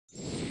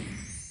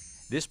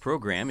This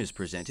program is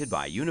presented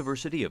by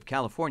University of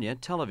California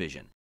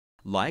Television.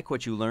 Like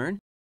what you learn?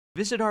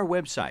 Visit our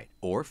website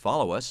or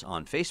follow us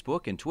on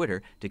Facebook and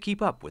Twitter to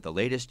keep up with the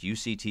latest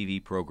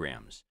UCTV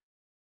programs.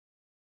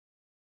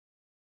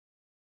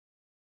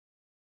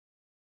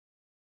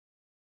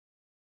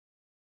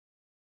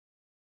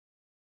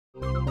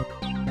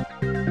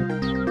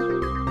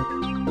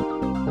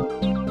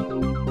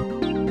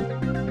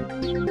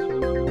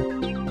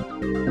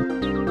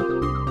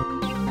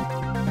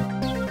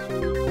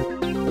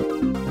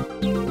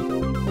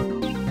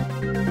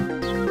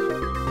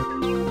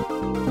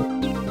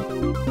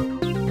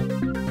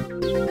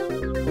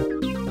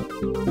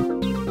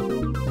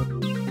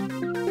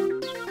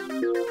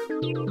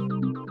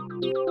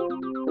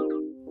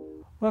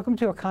 Welcome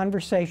to A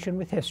Conversation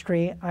with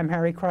History. I'm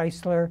Harry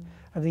Chrysler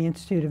of the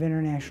Institute of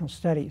International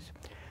Studies.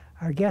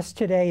 Our guest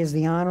today is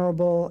the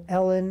Honorable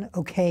Ellen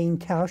O'Kane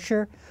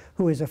Tauscher,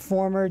 who is a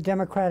former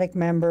Democratic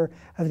member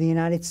of the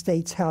United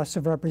States House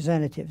of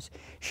Representatives.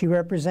 She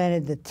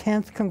represented the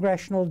 10th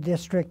Congressional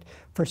District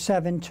for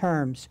 7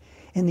 terms.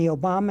 In the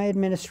Obama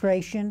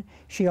administration,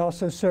 she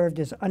also served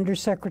as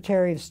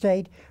Undersecretary of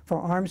State for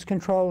Arms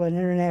Control and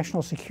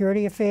International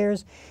Security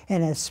Affairs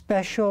and as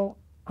Special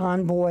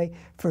Envoy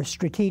for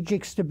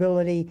Strategic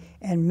Stability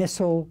and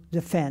Missile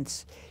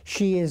Defense.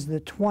 She is the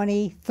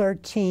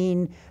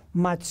 2013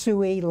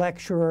 Matsui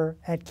Lecturer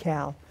at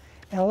Cal.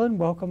 Ellen,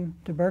 welcome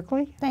to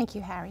Berkeley. Thank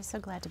you, Harry. So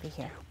glad to be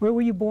here. Where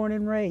were you born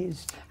and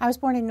raised? I was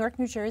born in Newark,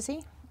 New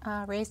Jersey,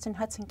 raised in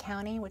Hudson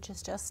County, which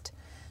is just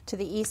to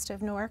the east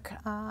of Newark.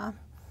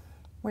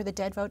 We're the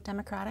dead vote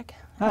Democratic.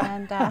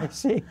 And, I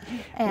see.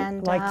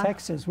 And like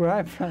Texas, where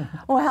I'm from.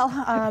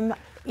 Well,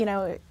 you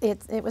know,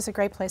 it was a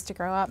great place to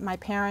grow up. My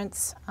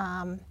parents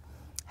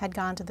had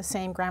gone to the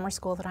same grammar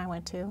school that I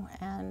went to,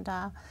 and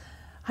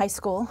high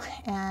school.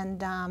 And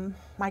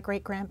my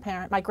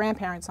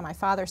grandparents on my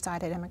father's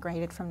side had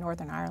immigrated from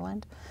Northern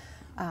Ireland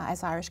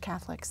as Irish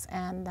Catholics,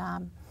 and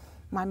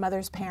my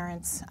mother's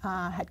parents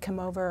had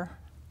come over.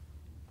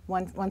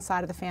 One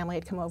side of the family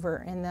had come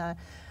over in the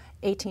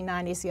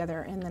 1890s, the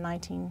other in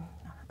the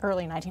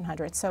early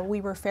 1900s. So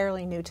we were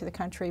fairly new to the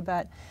country,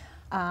 but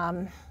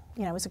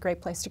you know, it was a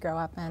great place to grow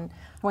up. And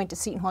I went to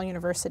Seton Hall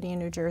University in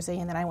New Jersey,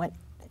 and then I went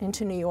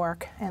into New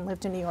York and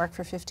lived in New York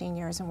for 15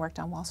 years and worked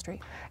on Wall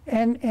Street.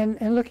 And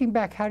looking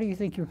back, how do you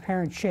think your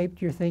parents shaped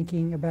your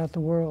thinking about the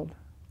world?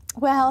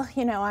 Well,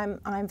 you know,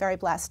 I'm very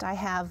blessed. I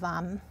have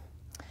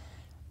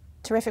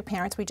terrific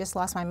parents. We just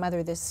lost my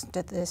mother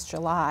this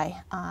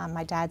July.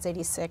 My dad's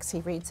 86.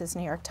 He reads his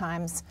New York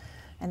Times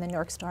and the New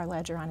York Star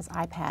Ledger on his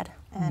iPad,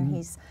 and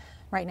he's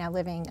right now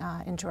living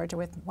in Georgia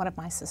with one of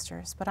my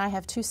sisters. But I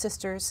have 2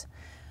 sisters,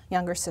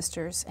 younger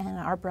sisters, and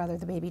our brother,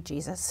 the baby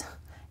Jesus.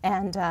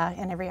 And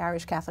in every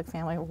Irish Catholic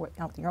family,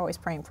 you're always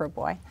praying for a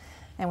boy.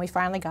 And we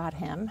finally got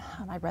him,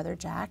 my brother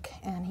Jack,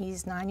 and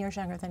he's 9 years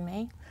younger than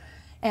me.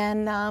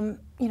 And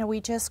you know,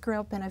 we just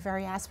grew up in a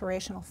very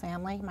aspirational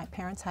family. My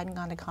parents hadn't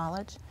gone to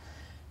college,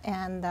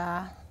 and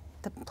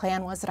the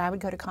plan was that I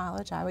would go to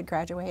college, I would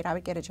graduate, I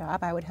would get a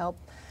job, I would help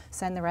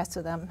send the rest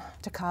of them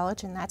to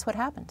college, and that's what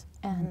happened.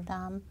 And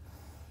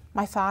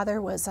my father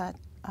was a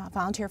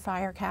volunteer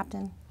fire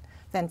captain,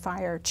 then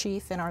fire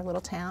chief in our little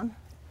town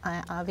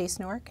of East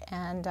Newark,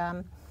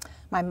 and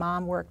my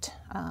mom worked,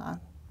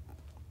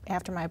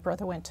 after my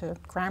brother went to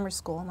grammar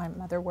school, my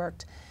mother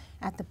worked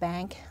at the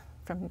bank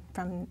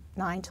from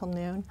 9 till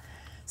noon,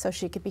 so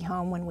she could be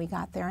home when we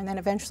got there. And then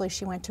eventually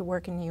she went to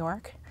work in New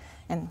York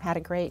and had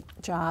a great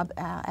job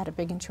at a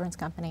big insurance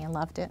company and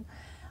loved it.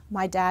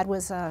 My dad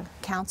was a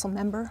council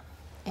member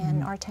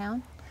in our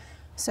town.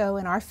 So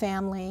in our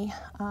family,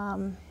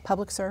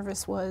 public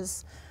service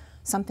was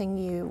something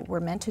you were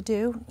meant to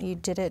do. You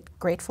did it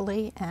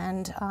gratefully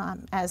and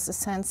as a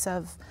sense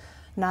of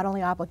not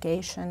only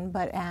obligation,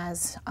 but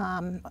as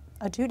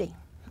a duty.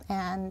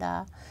 And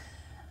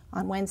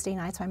on Wednesday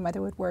nights, my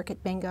mother would work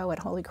at bingo at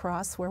Holy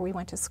Cross, where we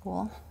went to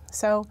school.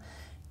 So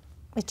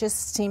it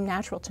just seemed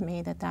natural to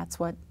me that that's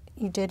what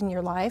you did in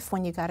your life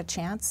when you got a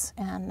chance,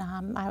 and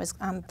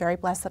I'm very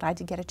blessed that I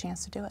did get a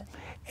chance to do it.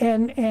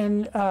 And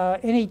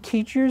any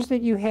teachers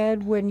that you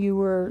had when you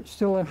were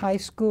still in high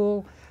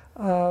school,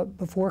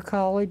 before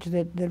college,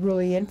 that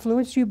really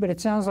influenced you? But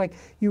it sounds like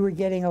you were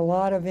getting a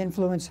lot of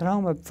influence at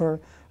home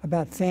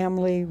about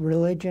family,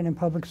 religion, and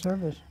public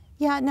service.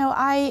 Yeah, no,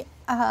 I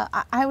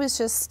was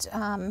just,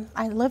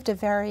 I lived a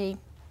very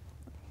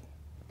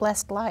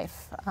blessed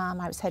life.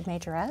 I was head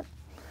majorette.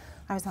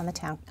 I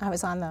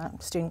was on the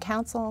student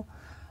council.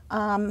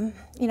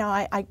 You know,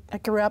 I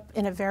grew up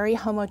in a very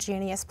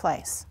homogeneous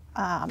place.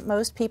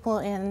 Most people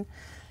in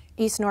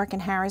East Newark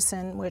and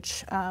Harrison,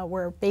 which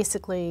were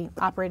basically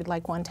operated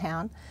like one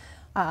town.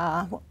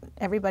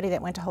 Everybody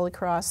that went to Holy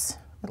Cross,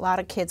 a lot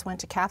of kids went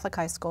to Catholic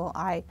high school.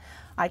 I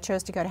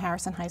chose to go to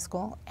Harrison High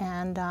School,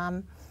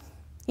 and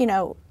you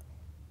know,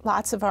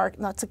 lots of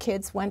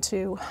kids went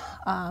to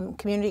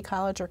community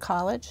college or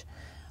college.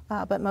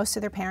 But most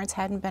of their parents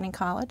hadn't been in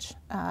college.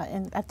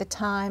 And at the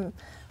time,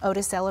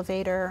 Otis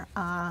Elevator,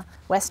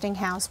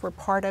 Westinghouse were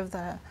part of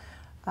the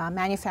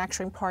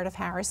manufacturing part of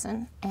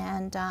Harrison.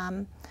 And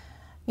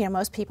you know,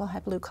 most people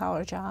had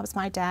blue-collar jobs.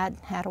 My dad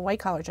had a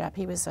white-collar job.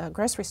 He was a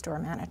grocery store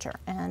manager,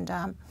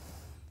 and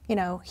you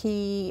know,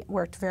 he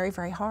worked very,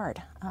 very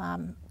hard.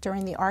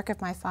 During the arc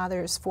of my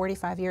father's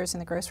 45 years in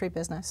the grocery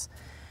business,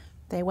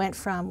 they went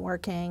from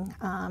working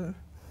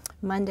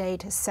Monday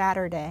to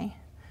Saturday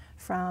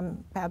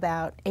from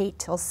about 8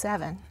 till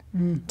 7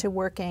 to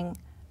working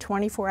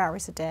 24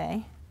 hours a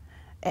day,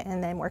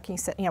 and then working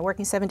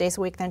 7 days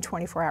a week, then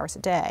 24 hours a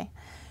day.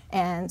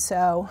 And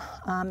so,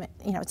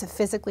 you know, it's a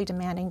physically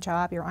demanding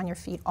job. You're on your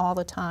feet all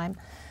the time.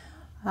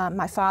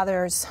 My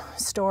father's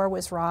store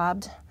was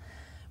robbed.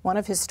 One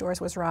of his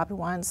stores was robbed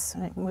once.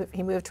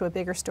 He moved to a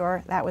bigger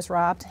store. That was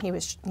robbed. He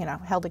was, you know,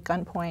 held at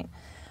gunpoint.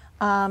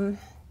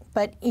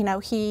 But, you know,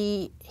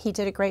 he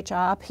did a great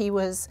job. We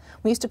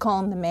used to call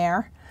him the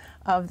mayor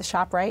of the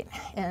ShopRite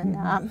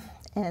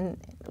in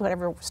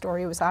whatever store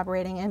he was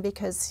operating in,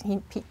 because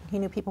he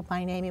knew people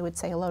by name. He would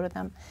say hello to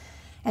them.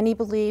 And he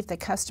believed that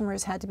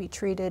customers had to be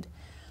treated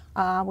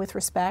with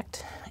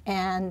respect,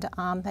 and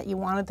that you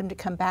wanted them to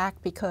come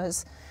back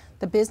because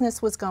the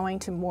business was going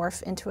to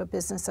morph into a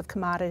business of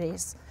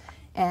commodities.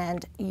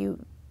 And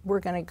you were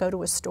going to go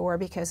to a store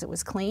because it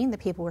was clean, the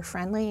people were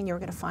friendly, and you were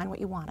going to find what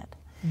you wanted.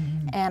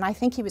 And I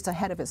think he was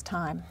ahead of his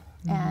time.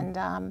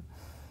 And,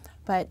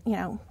 but, you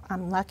know,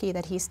 I'm lucky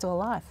that he's still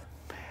alive.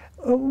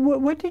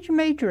 What did you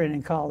major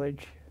in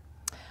college?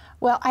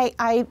 Well,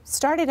 I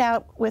started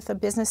out with a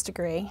business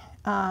degree,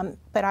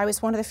 but I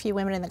was one of the few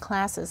women in the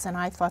classes, and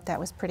I thought that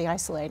was pretty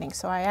isolating.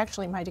 So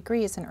my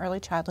degree is in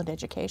early childhood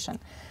education,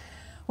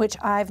 which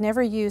I've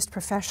never used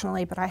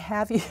professionally, but I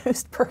have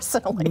used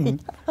personally.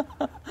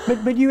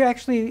 But you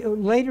actually,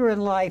 later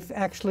in life,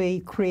 actually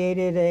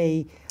created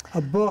a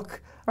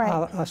book,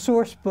 right. A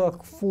source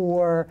book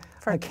for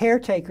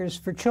caretakers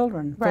for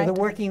children, right. for the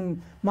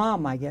working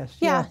mom, I guess.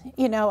 Yeah,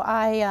 you know,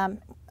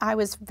 I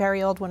was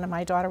very old when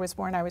my daughter was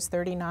born. I was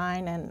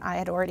 39, and I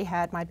had already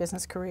had my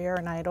business career,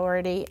 and I had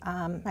already,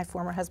 my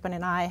former husband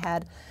and I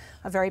had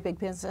a very big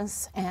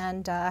business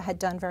and had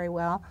done very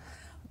well.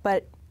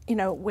 But, you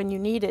know, when you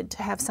needed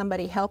to have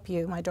somebody help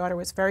you, my daughter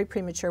was very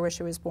premature when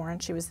she was born.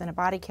 She was in a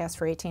body cast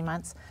for 18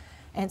 months.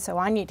 And so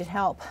I needed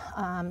help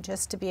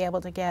just to be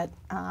able to get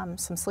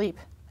some sleep.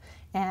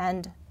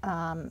 And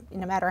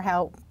no matter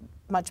how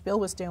much Bill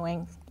was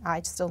doing,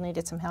 I still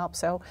needed some help.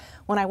 So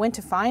when I went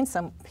to find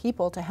some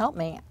people to help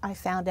me, I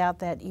found out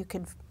that you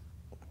could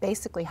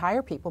basically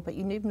hire people, but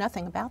you knew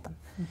nothing about them.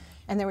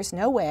 And there was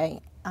no way,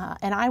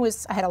 and I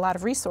had a lot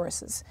of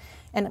resources.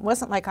 And it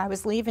wasn't like I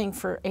was leaving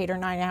for 8 or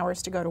 9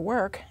 hours to go to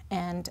work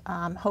and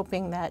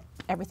hoping that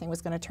everything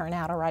was going to turn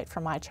out all right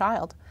for my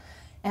child.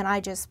 And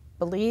I just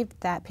believed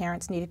that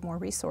parents needed more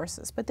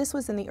resources. But this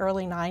was in the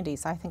early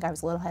 90s. I think I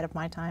was a little ahead of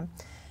my time.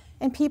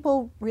 And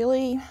people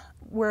really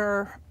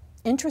were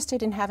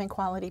interested in having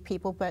quality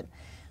people, but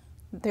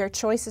their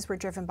choices were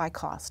driven by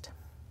cost.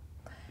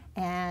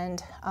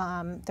 And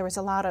there was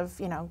a lot of,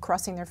 you know,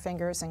 crossing their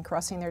fingers and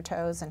crossing their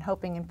toes and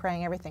hoping and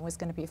praying everything was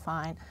going to be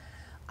fine.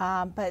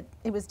 But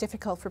it was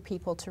difficult for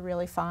people to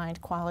really find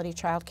quality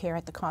child care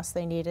at the cost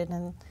they needed,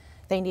 and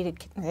they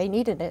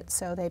needed it,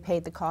 so they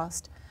paid the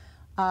cost.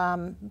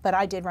 But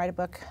I did write a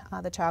book,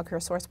 the Child Care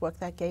Source Book,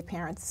 that gave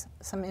parents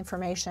some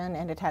information,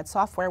 and it had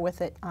software with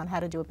it on how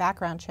to do a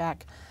background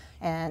check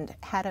and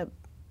how to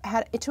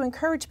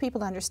encourage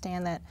people to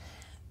understand that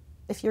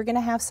if you're going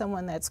to have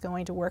someone that's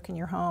going to work in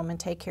your home and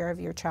take care of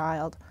your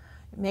child,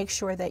 make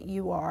sure that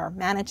you are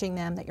managing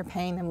them, that you're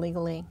paying them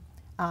legally,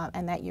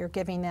 and that you're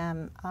giving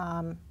them,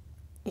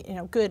 you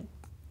know,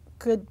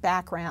 good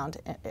background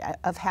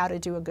of how to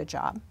do a good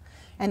job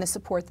and the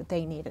support that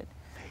they needed.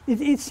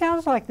 It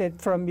sounds like that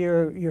from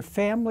your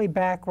family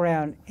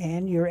background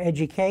and your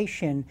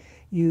education,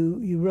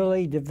 you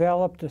really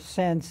developed a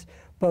sense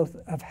both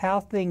of how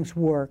things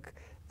work,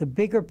 the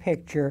bigger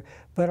picture,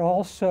 but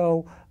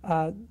also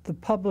the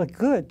public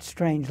good,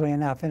 strangely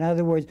enough. In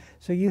other words,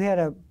 so you had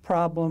a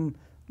problem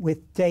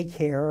with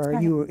daycare,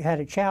 or you had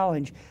a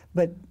challenge,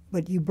 but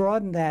you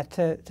broadened that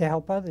to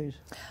help others.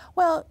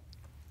 Well,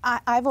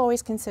 I've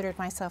always considered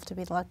myself to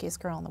be the luckiest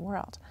girl in the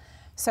world.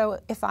 So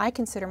if I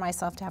consider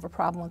myself to have a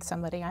problem with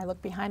somebody, I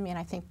look behind me and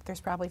I think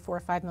there's probably 4 or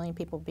 5 million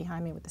people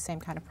behind me with the same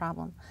kind of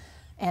problem.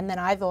 And then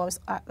I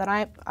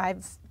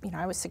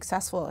was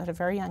successful at a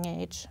very young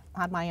age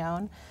on my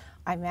own.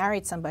 I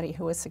married somebody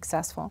who was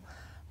successful.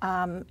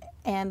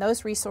 And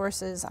those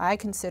resources I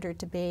considered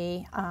to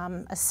be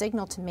a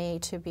signal to me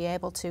to be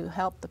able to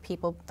help the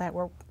people that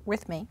were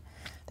with me,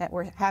 that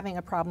were having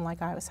a problem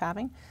like I was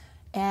having.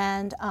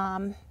 And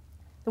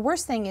the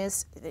worst thing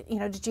is, you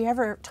know, did you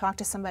ever talk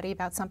to somebody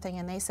about something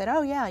and they said,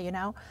 oh yeah, you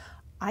know,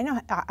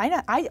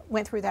 I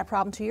went through that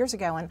problem 2 years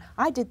ago and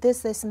I did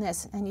this, this, and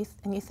this. And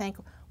you think,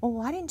 well,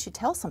 why didn't you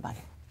tell somebody?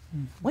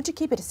 What'd you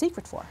keep it a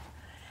secret for?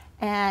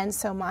 And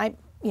so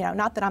you know,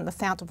 not that I'm the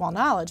fount of all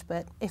knowledge,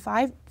 but if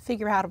I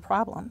figure out a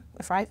problem,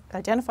 if I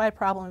identify a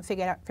problem and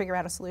figure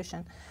out a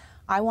solution,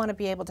 I want to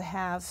be able to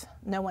have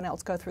no one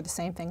else go through the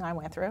same thing I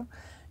went through.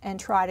 and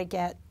try to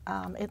get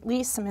at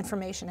least some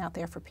information out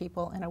there for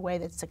people in a way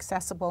that's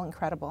accessible and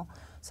credible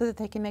so that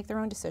they can make their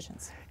own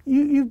decisions.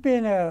 You've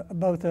been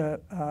both a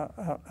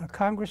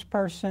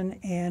congressperson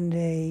and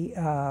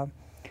a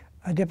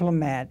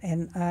diplomat,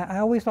 and I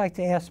always like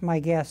to ask my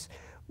guests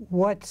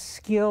what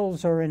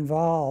skills are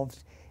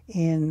involved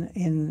in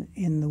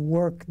the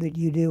work that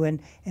you do, and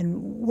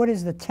what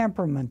is the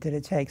temperament that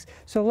it takes.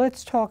 So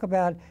let's talk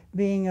about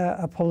being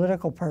a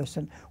political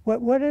person.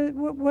 What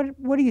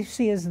do you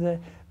see as the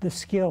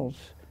skills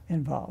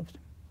involved?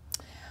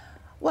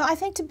 Well, I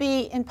think to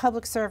be in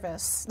public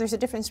service, there's a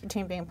difference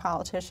between being a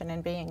politician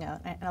and being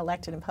an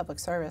elected in public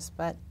service,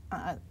 but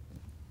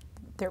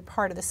they're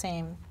part of the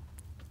same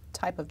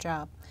type of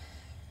job.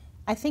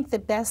 I think the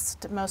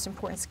best, most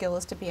important skill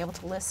is to be able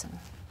to listen.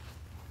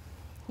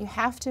 You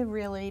have to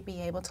really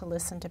be able to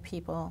listen to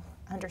people,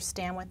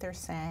 understand what they're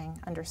saying,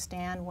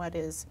 understand what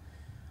is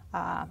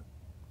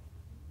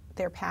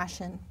their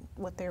passion,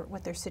 what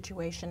their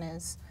situation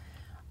is,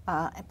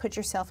 and put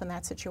yourself in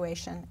that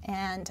situation.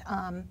 And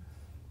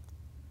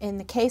in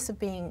the case of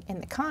being in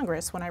the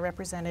Congress, when I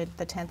represented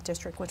the 10th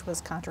District, which was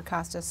Contra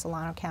Costa,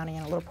 Solano County,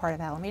 and a little part of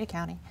Alameda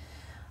County,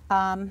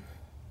 I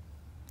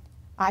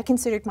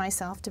considered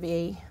myself to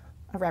be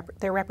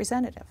their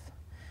representative.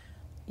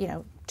 You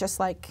know, just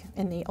like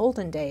in the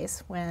olden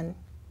days when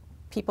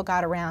people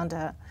got around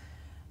a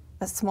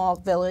small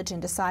village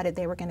and decided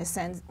they were going to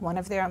send one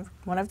of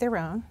their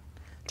own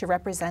to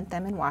represent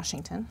them in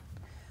Washington.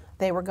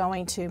 They were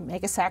going to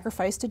make a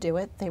sacrifice to do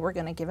it. They were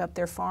going to give up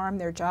their farm,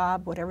 their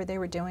job, whatever they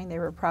were doing. They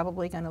were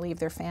probably going to leave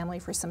their family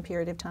for some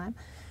period of time.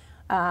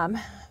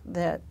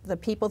 The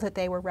people that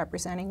they were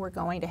representing were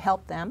going to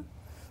help them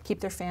keep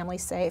their family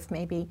safe,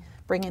 maybe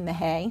bring in the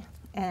hay,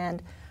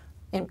 and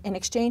in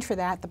exchange for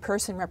that, the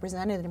person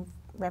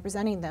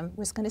representing them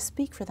was going to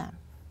speak for them.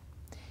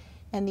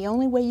 And the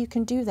only way you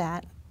can do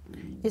that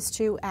is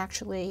to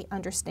actually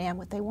understand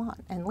what they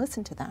want and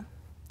listen to them.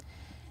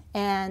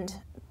 And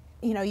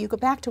you know, you go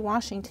back to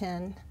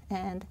Washington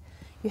and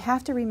you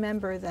have to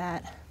remember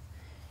that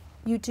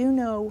you do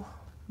know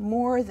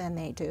more than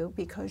they do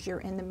because you're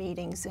in the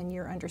meetings and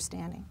you're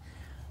understanding.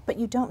 But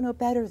you don't know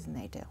better than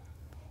they do.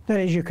 That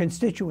is your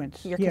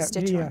constituents. Your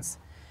constituents.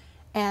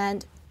 Yeah.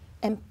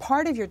 And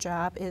part of your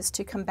job is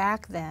to come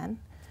back then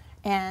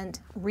and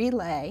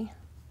relay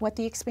what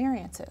the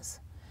experience is.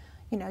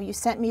 You know, you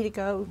sent me to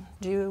go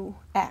do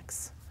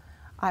X.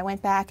 I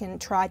went back and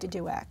tried to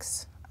do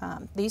X.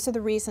 These are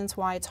the reasons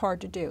why it's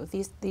hard to do.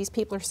 These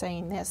people are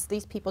saying this.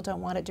 These people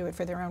don't want to do it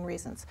for their own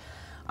reasons.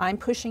 I'm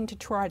pushing to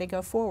try to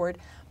go forward.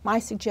 My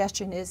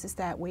suggestion is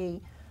that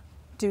we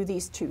do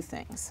these two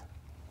things.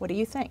 What do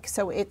you think?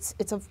 So it's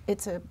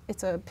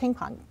a ping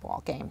pong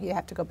ball game. You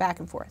have to go back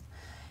and forth.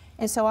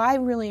 And so I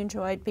really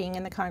enjoyed being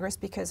in the Congress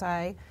because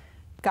I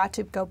got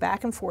to go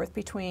back and forth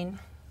between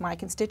my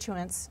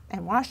constituents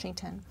and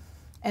Washington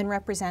and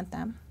represent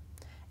them,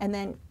 and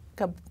then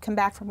come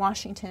back from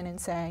Washington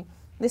and say,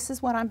 this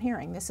is what I'm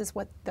hearing. This is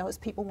what those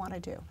people want to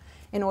do.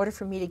 In order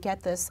for me to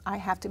get this, I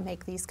have to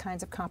make these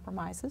kinds of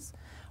compromises,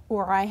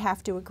 or I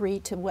have to agree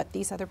to what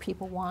these other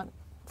people want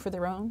for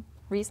their own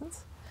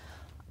reasons.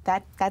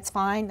 That's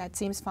fine. That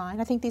seems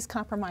fine. I think these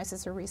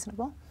compromises are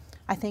reasonable.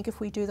 I think if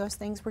we do those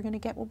things, we're going to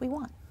get what we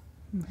want.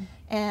 Mm-hmm.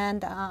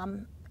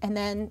 And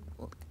then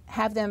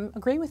have them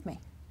agree with me,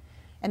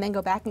 and then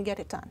go back and get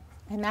it done.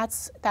 And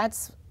that's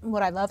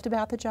what I loved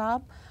about the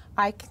job.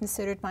 I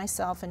considered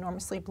myself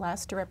enormously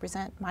blessed to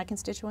represent my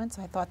constituents.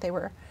 I thought they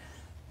were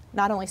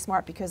not only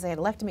smart because they had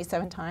elected me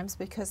 7 times,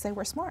 because they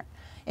were smart.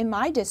 In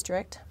my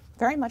district,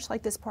 very much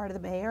like this part of the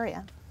Bay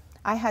Area,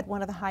 I had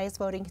one of the highest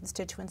voting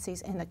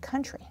constituencies in the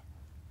country.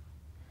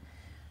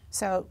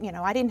 So, you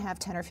know, I didn't have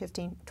 10 or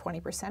 15,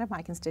 20% of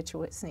my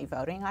constituency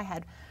voting. I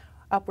had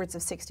upwards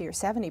of 60 or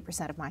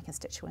 70% of my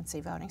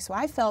constituency voting. So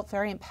I felt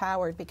very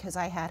empowered because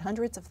I had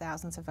hundreds of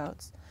thousands of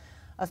votes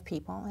of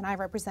people, and I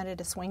represented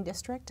a swing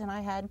district, and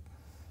I had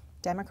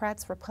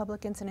Democrats,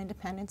 Republicans, and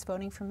independents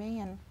voting for me,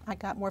 and I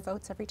got more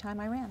votes every time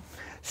I ran.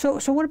 So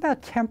what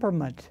about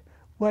temperament?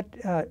 What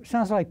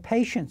sounds like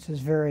patience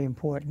is very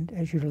important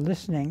as you're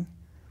listening.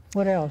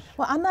 What else?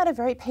 Well, I'm not a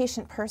very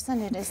patient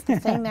person. It is the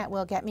thing that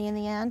will get me in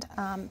the end,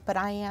 but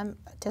I am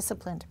a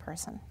disciplined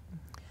person.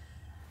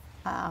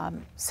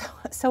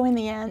 So in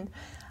the end,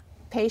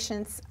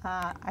 patience,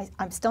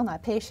 I'm still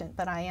not patient,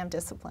 but I am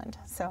disciplined.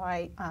 So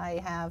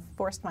I have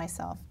forced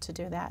myself to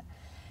do that.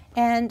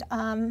 And,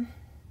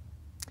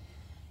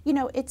 you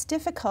know, it's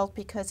difficult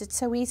because it's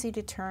so easy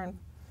to turn,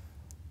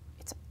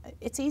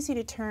 it's easy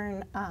to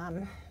turn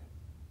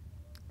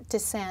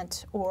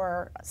dissent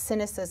or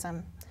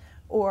cynicism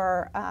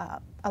or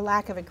a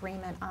lack of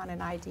agreement on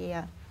an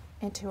idea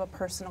into a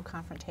personal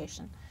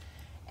confrontation.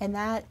 And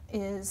that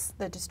is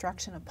the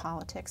destruction of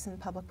politics and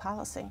public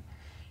policy.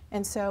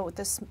 And so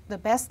the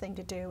best thing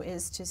to do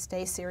is to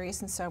stay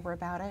serious and sober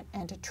about it,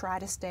 and to try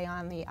to stay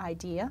on the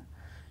idea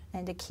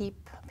and to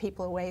keep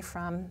people away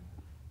from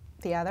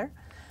the other.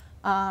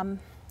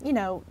 You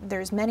know,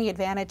 there's many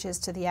advantages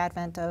to the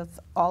advent of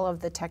all of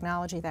the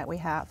technology that we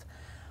have,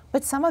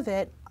 but some of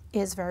it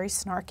is very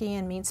snarky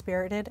and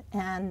mean-spirited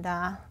and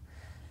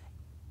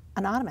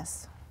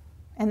anonymous.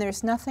 And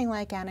there's nothing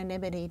like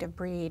anonymity to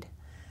breed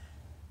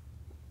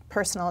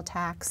personal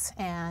attacks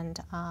and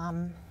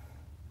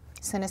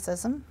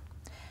cynicism.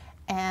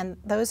 And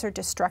those are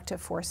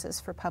destructive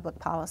forces for public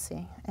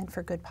policy and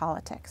for good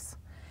politics.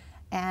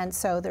 And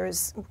so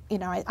there's, you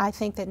know, I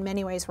think that in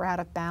many ways we're out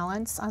of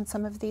balance on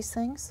some of these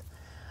things.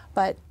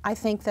 But I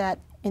think that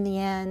in the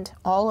end,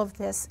 all of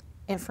this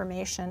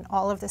information,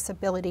 all of this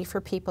ability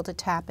for people to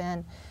tap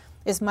in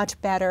is much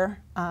better.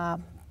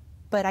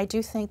 But I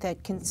do think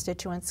that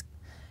constituents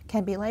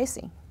can be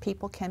lazy.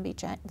 People can be,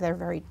 they're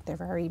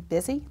very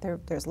busy.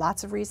 There's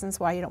lots of reasons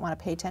why you don't want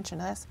to pay attention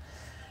to this.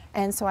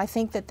 And so I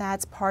think that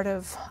that's part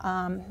of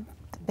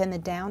been the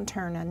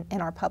downturn in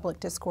our public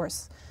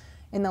discourse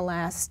in the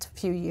last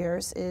few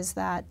years, is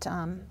that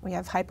we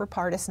have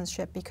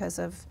hyper-partisanship because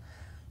of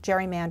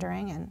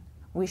gerrymandering, and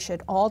we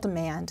should all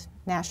demand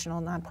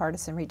national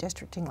nonpartisan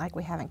redistricting like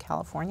we have in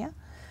California,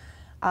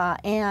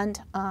 and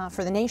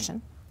for the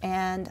nation.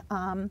 And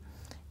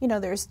you know,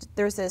 there's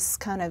this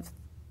kind of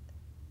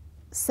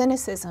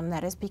cynicism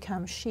that has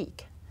become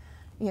chic,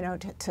 you know,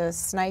 to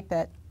snipe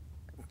at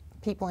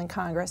people in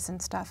Congress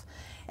and stuff.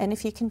 And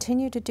if you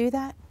continue to do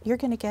that, you're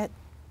going to get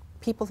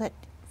people that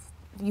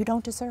you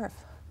don't deserve,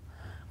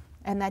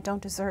 and that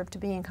don't deserve to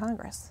be in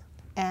Congress.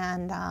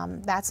 And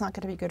that's not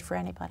going to be good for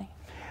anybody.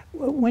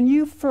 When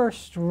you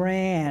first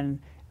ran,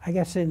 I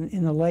guess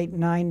in the late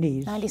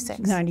 90s,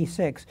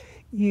 96,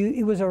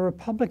 it was a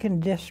Republican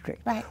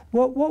district. Right.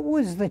 What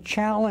was the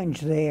challenge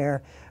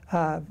there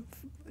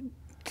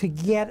to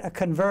get a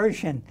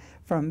conversion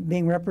from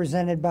being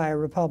represented by a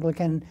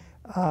Republican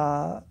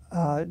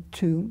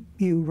to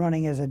you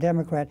running as a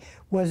Democrat?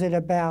 Was it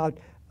about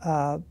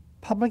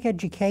public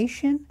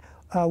education?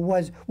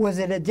 Was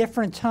it a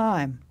different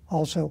time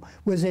also?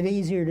 Was it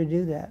easier to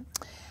do that?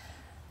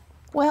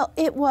 Well,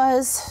 it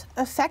was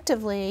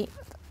effectively,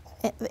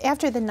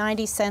 after the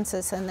 90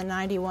 census and the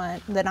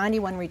 91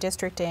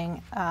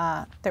 redistricting,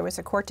 there was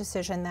a court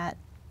decision that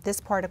this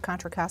part of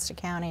Contra Costa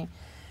County,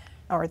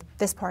 or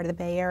this part of the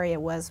Bay Area,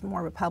 was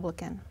more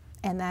Republican,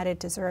 and that it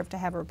deserved to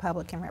have a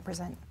Republican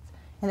representative.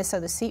 And so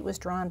the seat was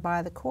drawn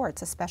by the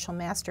courts, a special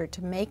master,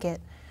 to make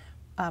it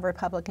a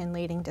Republican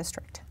leading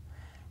district.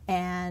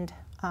 And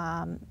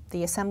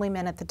the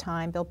assemblyman at the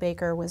time, Bill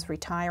Baker, was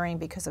retiring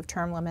because of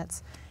term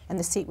limits, and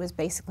the seat was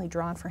basically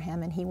drawn for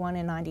him, and he won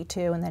in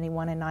 92, and then he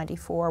won in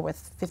 94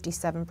 with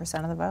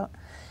 57% of the vote.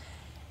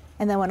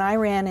 And then when I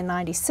ran in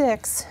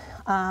 96,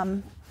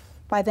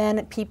 by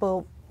then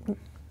people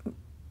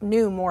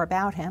knew more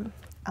about him.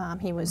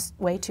 He was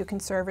way too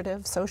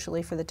conservative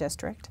socially for the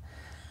district.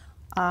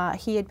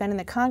 He had been in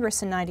the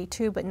Congress in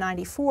 92, but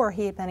 94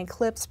 he had been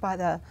eclipsed by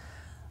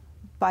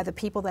the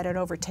people that had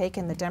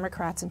overtaken the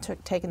Democrats and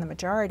taken the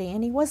majority,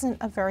 and he wasn't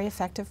a very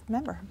effective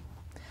member.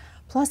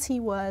 Plus he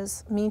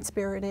was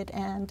mean-spirited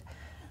and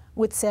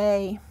would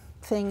say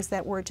things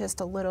that were just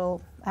a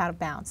little out of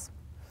bounds.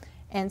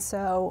 And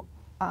so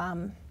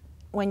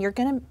when you're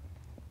going to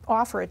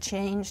offer a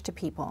change to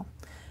people,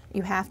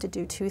 you have to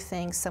do two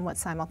things somewhat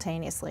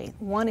simultaneously.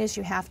 One is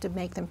you have to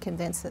make them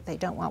convinced that they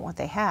don't want what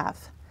they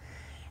have,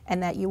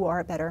 and that you are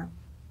a better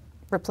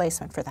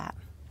replacement for that.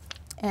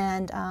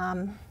 And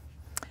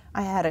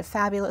I had a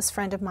fabulous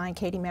friend of mine,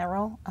 Katie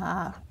Merrill,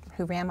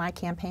 who ran my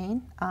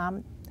campaign.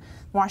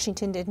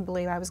 Washington didn't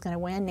believe I was going to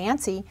win.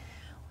 Nancy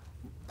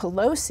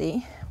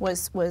Pelosi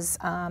was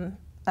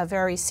a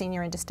very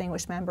senior and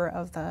distinguished member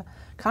of the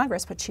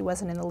Congress, but she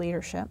wasn't in the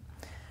leadership.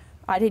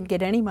 I didn't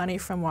get any money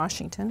from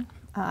Washington.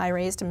 I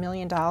raised $1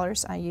 million.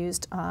 I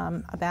used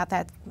about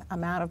that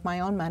amount of my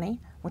own money,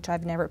 which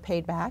I've never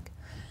paid back.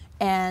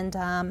 And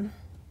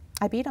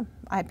I beat him.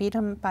 I beat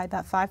him by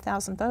about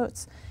 5,000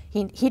 votes.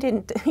 He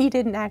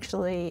didn't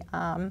actually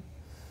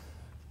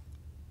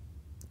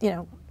you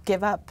know,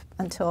 give up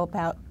until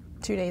about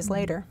 2 days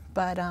later.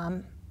 But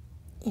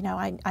you know,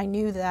 I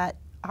knew that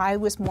I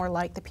was more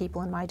like the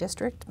people in my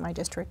district. My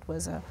district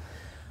was a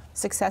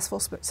successful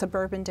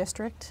suburban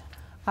district,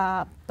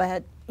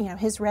 but you know,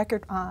 his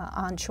record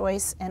on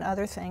choice and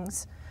other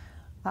things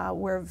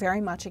were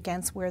very much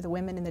against where the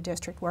women in the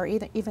district were,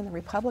 even the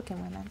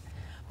Republican women.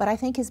 But I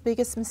think his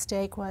biggest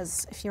mistake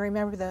was, if you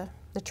remember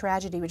the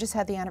tragedy, we just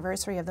had the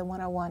anniversary of the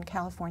 101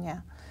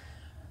 California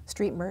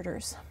street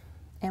murders,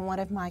 and one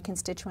of my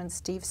constituents,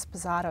 Steve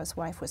Sposato's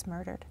wife, was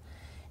murdered.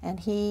 And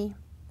he,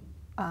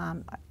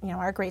 you know,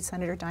 our great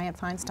Senator Dianne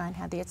Feinstein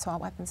had the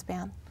assault weapons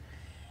ban,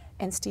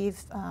 and Steve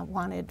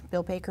wanted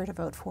Bill Baker to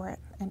vote for it.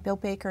 And Bill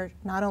Baker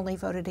not only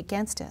voted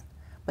against it,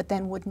 but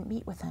then wouldn't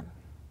meet with him.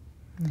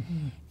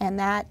 Mm-hmm. And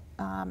that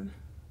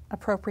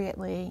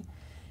appropriately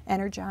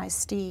energized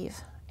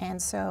Steve. And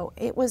so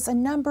it was a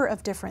number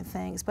of different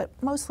things, but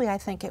mostly I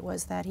think it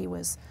was that he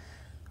was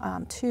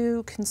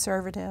too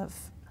conservative,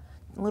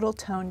 a little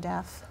tone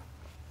deaf.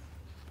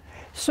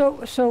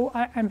 So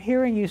I'm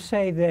hearing you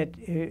say that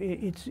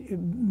it's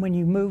when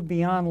you move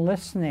beyond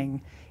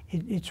listening,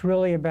 it's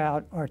really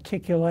about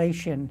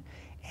articulation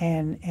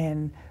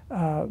and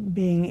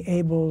being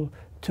able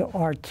to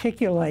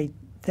articulate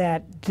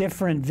that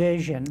different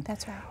vision.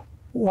 That's right.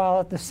 While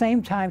at the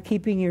same time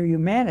keeping your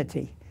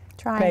humanity,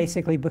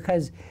 basically,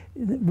 because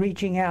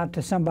reaching out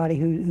to somebody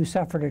who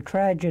suffered a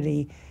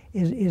tragedy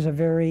is a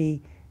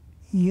very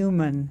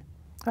human,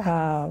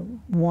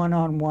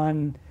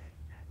 one-on-one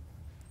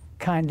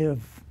kind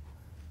of.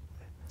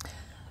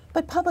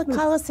 But public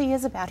policy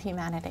is about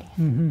humanity.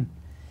 Mm-hmm.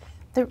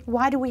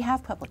 Why do we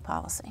have public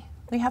policy?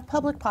 We have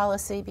public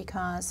policy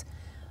because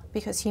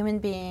human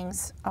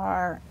beings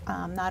are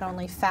not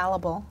only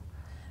fallible,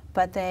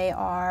 but they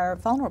are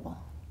vulnerable.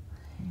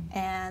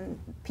 And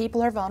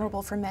people are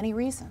vulnerable for many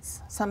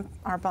reasons. Some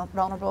are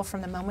vulnerable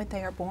from the moment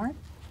they are born,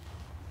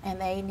 and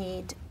they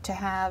need to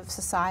have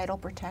societal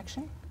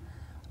protection,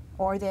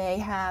 or they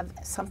have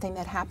something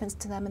that happens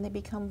to them and they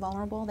become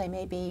vulnerable. They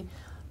may be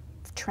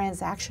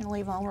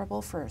transactionally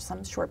vulnerable for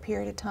some short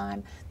period of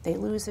time. They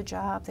lose a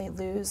job, they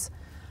lose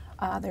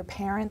their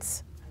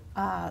parents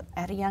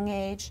at a young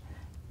age,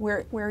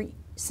 where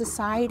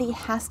society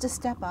has to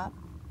step up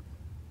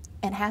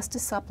and has to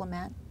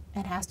supplement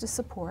and has to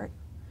support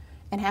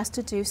and has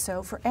to do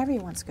so for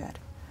everyone's good.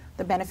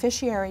 The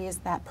beneficiary is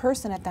that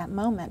person at that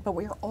moment, but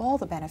we are all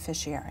the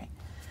beneficiary,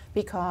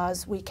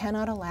 because we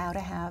cannot allow to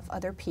have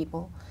other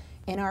people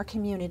in our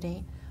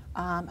community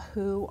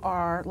who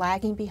are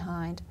lagging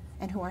behind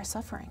and who are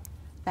suffering.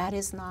 That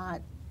is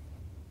not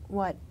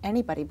what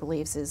anybody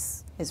believes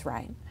is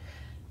right.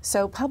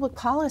 So public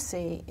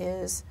policy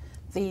is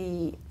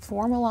the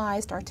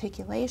formalized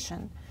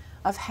articulation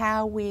of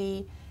how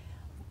we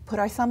put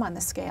our thumb on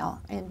the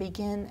scale and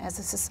begin as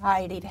a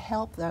society to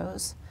help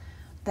those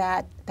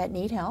that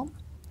need help,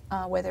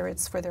 whether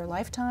it's for their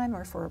lifetime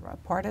or for a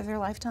part of their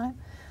lifetime,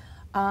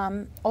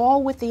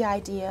 all with the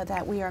idea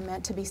that we are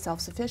meant to be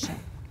self-sufficient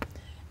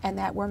and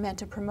that we're meant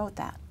to promote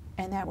that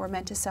and that we're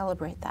meant to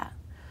celebrate that.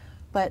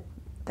 But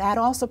that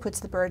also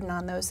puts the burden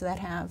on those that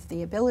have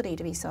the ability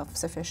to be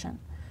self-sufficient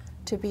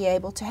to be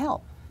able to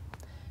help,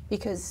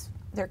 because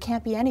there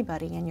can't be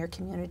anybody in your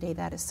community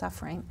that is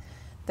suffering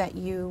that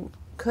you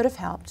could have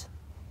helped,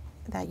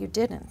 that you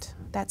didn't.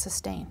 That's a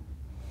stain.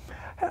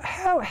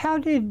 How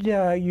did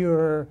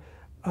your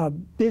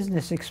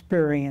business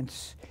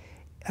experience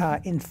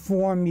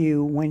inform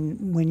you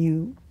when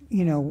you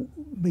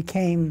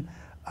became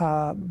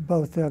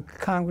both a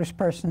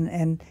congressperson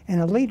and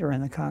a leader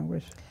in the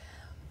Congress?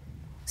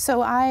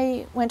 So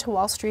I went to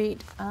Wall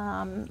Street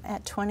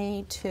at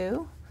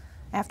 22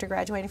 after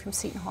graduating from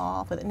Seton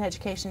Hall with an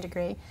education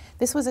degree.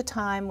 This was a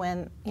time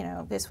when,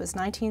 this was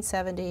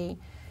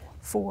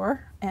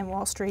 1974, and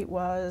Wall Street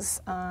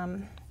was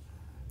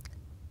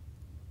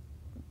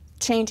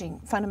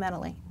changing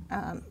fundamentally.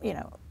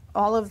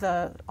 All of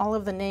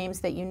the names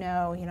that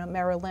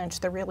Merrill Lynch,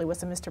 there really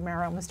was a Mr.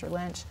 Merrill, Mr.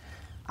 Lynch.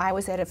 I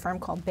was at a firm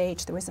called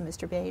Bache, there was a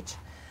Mr. Bache.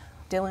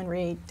 Dillon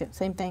Reed,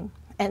 same thing.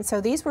 And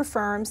so these were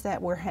firms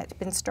that had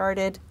been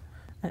started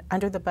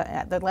under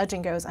the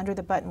legend goes, under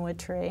the buttonwood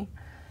tree,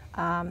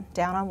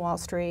 down on Wall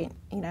Street,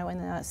 in the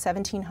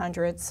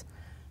 1700s,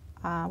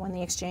 when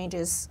the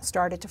exchanges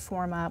started to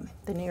form up,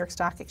 the New York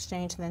Stock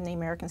Exchange and then the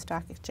American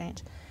Stock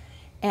Exchange.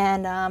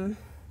 And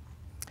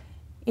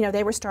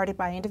they were started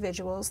by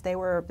individuals. They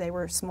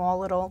were small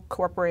little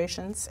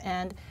corporations,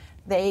 and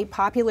they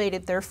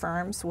populated their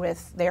firms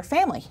with their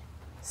family,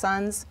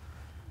 sons,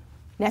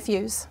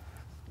 nephews,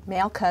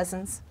 male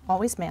cousins,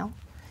 always male,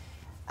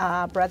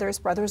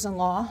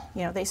 brothers-in-law.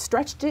 They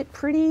stretched it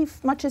pretty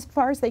much as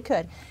far as they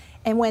could.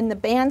 And when the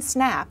band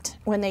snapped,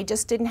 when they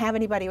just didn't have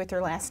anybody with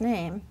their last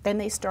name, then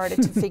they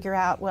started to figure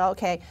out,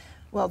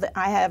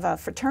 I have a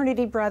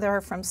fraternity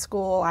brother from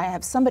school, I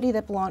have somebody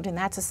that belonged in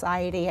that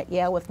society at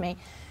Yale with me.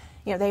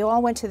 They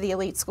all went to the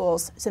elite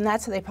schools, and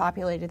that's how they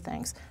populated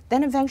things.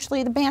 Then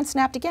eventually the band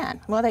snapped again.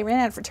 Well, they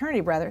ran out of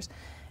fraternity brothers.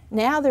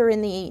 Now they're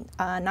in the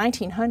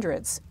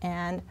 1900s,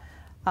 and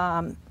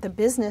the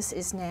business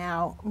is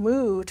now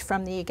moved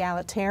from the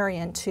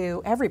egalitarian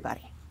to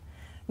everybody.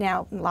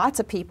 Now, lots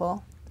of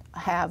people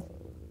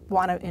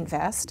want to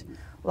invest,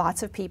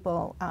 lots of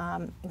people,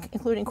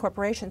 including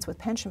corporations with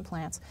pension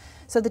plans.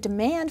 So the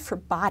demand for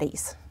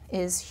bodies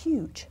is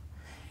huge,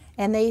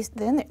 and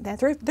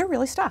they're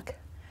really stuck.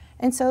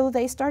 And so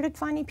they started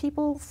finding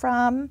people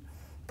from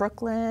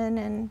Brooklyn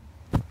and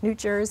New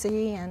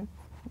Jersey and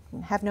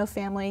have no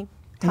family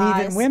ties.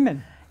 And even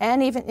women.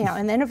 And even,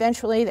 and then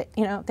eventually,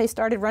 they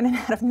started running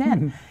out of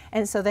men.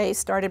 And so they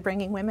started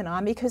bringing women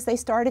on because they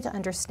started to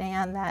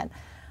understand that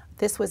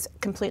this was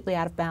completely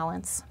out of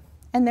balance.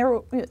 And there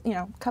were,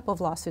 a couple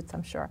of lawsuits,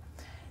 I'm sure.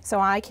 So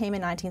I came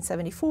in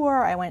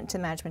 1974. I went into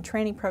the management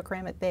training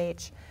program at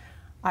Bache.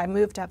 I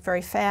moved up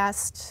very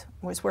fast,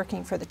 was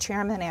working for the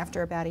chairman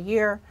after about a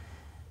year.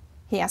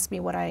 He asked me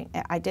what I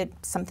did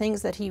some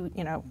things that he,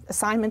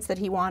 assignments that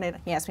he wanted.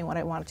 He asked me what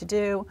I wanted to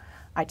do.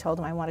 I told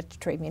him I wanted to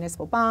trade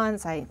municipal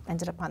bonds. I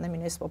ended up on the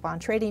municipal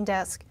bond trading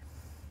desk.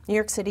 New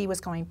York City was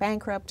going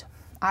bankrupt.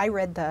 I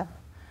read the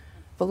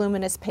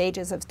voluminous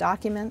pages of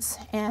documents,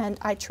 and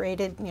I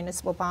traded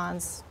municipal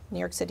bonds, New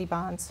York City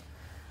bonds,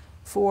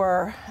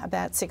 for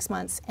about 6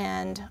 months.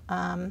 And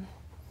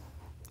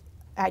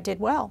I did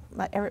well.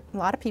 A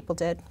lot of people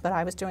did, but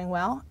I was doing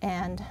well.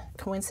 And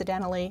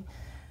coincidentally,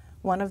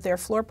 one of their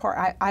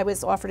I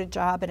was offered a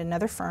job at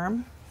another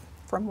firm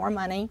for more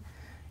money,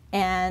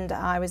 and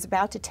I was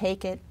about to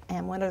take it,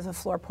 and one of the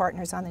floor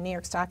partners on the New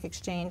York Stock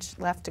Exchange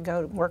left to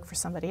go work for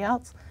somebody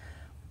else.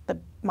 But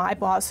my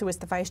boss, who was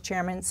the vice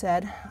chairman,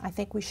 said, I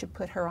think we should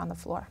put her on the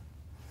floor.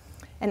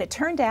 And it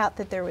turned out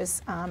that there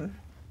was,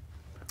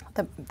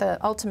 the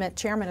ultimate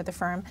chairman of the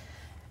firm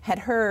had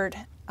heard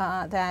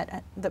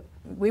that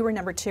we were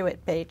number 2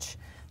 at Bache,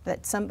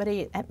 that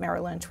somebody at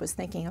Merrill Lynch was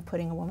thinking of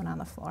putting a woman on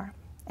the floor.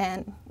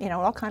 And, you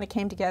know, it all kind of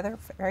came together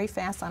very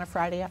fast on a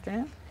Friday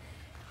afternoon.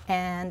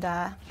 And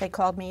they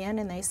called me in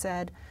and they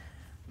said,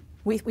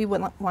 we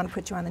wouldn't want to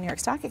put you on the New York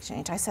Stock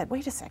Exchange. I said,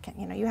 wait a second,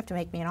 you know, you have to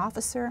make me an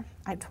officer.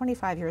 I'm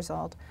 25 years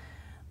old.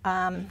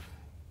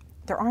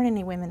 There aren't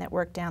any women that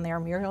work down there.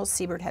 Muriel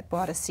Siebert had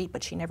bought a seat,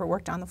 but she never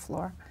worked on the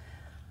floor.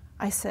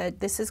 I said,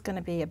 this is going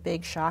to be a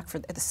big shock for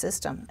the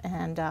system.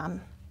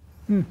 And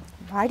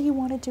why do you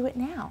want to do it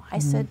now? I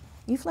said,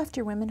 you've left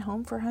your women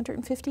home for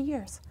 150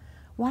 years.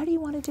 Why do you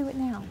want to do it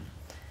now?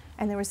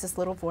 And there was this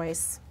little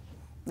voice,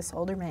 this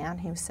older man,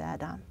 who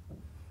said,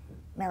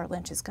 Merrill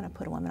Lynch is going to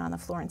put a woman on the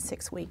floor in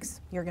 6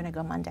 weeks. You're going to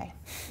go Monday.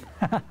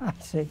 I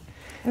see.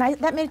 And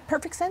that made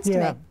perfect sense to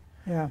me.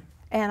 Yeah.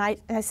 And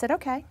I said,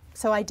 okay.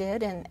 So I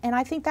did. And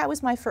I think that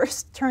was my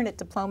first turn at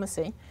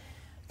diplomacy,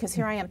 because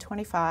here I am,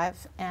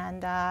 25,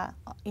 and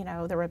you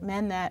know, there were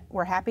men that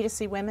were happy to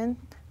see women,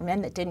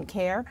 men that didn't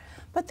care,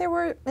 but there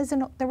was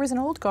an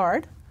old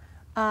guard,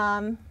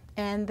 and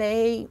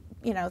they,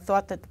 you know,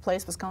 thought that the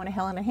place was going to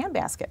hell in a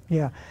handbasket.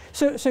 Yeah.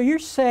 So you're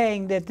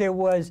saying that there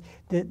was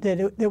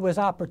there was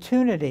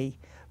opportunity,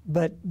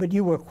 but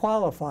you were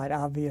qualified,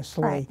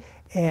 obviously,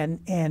 right.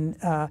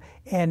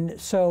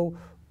 And so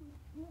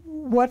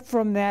what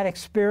from that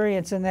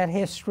experience and that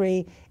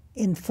history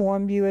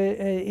informed you,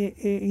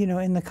 you know,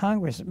 in the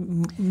Congress?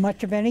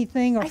 Much of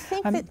anything? Or I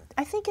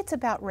think it's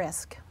about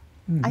risk.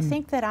 I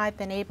think that I've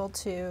been able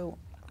to,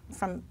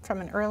 from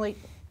an early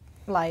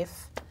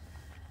life,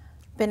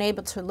 been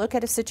able to look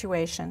at a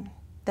situation,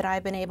 that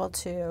I've been able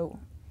to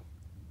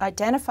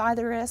identify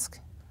the risk,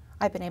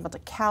 I've been able to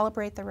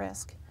calibrate the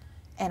risk,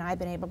 and I've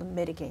been able to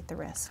mitigate the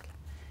risk.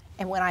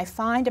 And when I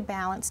find a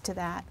balance to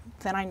that,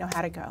 then I know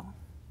how to go.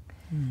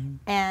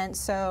 And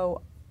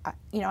so,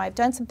 you know, I've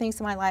done some things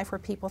in my life where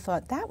people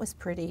thought that was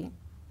pretty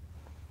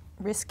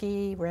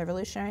risky,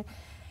 revolutionary,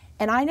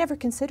 and I never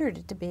considered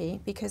it to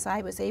be, because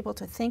I was able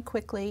to think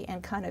quickly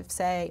and kind of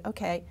say,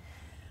 okay,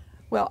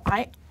 well,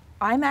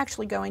 I'm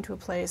actually going to a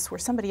place where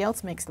somebody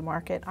else makes the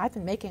market. I've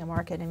been making a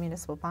market in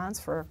municipal bonds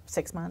for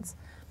 6 months,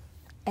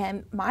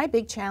 and my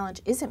big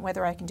challenge isn't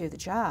whether I can do the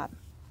job.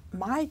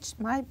 My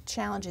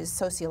challenge is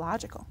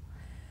sociological,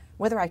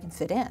 whether I can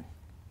fit in.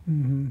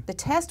 The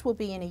test will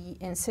be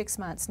in 6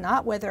 months,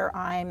 not whether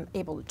I'm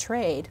able to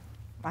trade.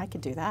 I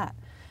could do that.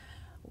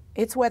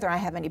 It's whether I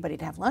have anybody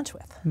to have lunch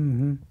with.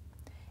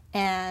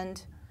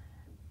 And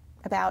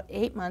about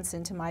 8 months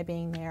into my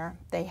being there,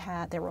 they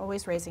were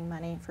always raising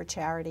money for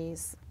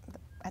charities.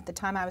 At the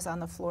time I was on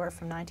the floor,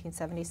 from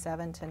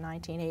 1977 to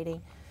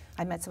 1980,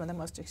 I met some of the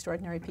most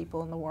extraordinary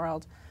people in the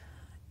world.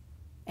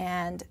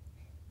 And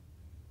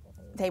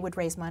they would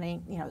raise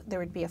money. You know, there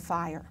would be a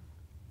fire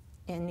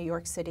in New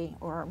York City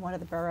or one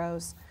of the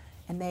boroughs,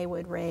 and they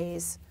would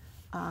raise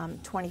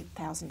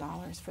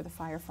 $20,000 for the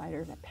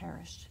firefighter that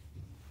perished.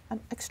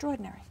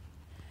 Extraordinary.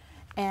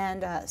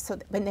 And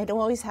but they'd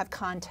always have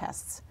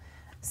contests.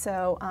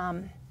 So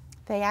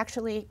they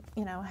actually,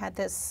 you know, had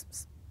this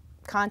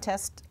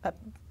contest,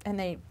 and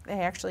they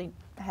actually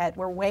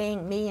were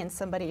weighing me and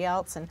somebody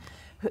else, and,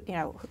 you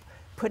know,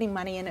 putting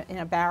money in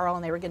a barrel,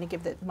 and they were going to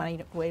give the money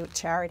away with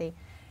charity.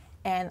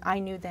 And I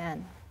knew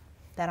then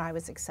that I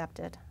was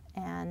accepted.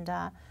 And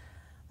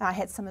I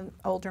had some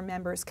older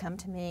members come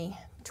to me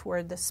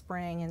toward the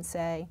spring and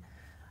say,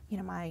 you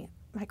know, my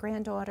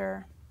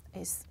granddaughter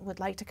would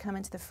like to come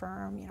into the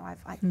firm. You know,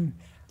 I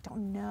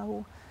don't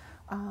know.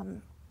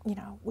 You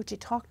know, would you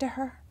talk to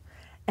her?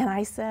 And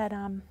I said,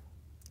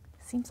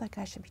 seems like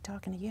I should be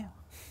talking to you.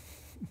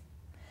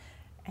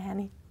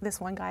 And this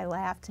one guy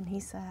laughed, and he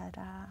said,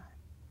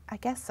 I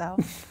guess so.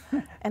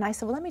 And I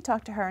said, well, let me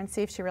talk to her and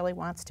see if she really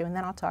wants to, and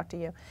then I'll talk to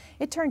you.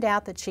 It turned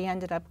out that she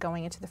ended up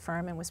going into the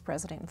firm and was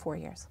president in 4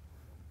 years.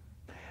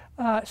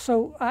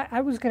 So I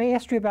was going to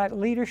ask you about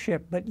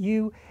leadership, but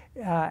you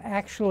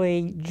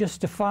actually just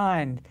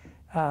defined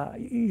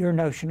your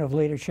notion of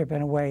leadership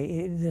in a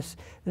way.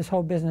 This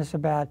whole business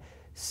about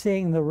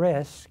seeing the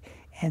risk,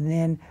 and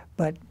then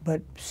but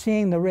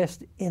seeing the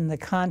risk in the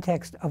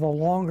context of a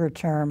longer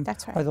term.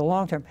 That's right. Or the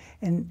long term,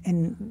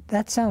 and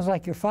that sounds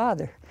like your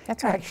father.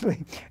 That's right.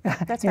 Actually,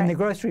 That's in right. the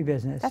grocery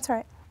business. That's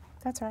right.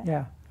 That's right.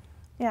 Yeah.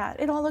 Yeah,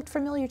 it all looked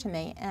familiar to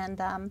me,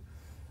 and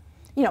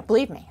you know,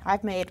 believe me,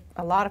 I've made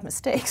a lot of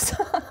mistakes,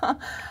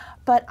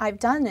 but I've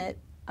done it.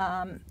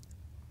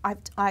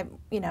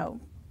 You know,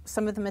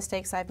 some of the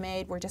mistakes I've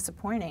made were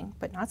disappointing,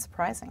 but not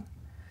surprising.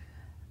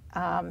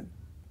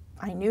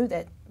 I knew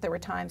that there were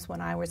times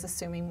when I was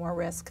assuming more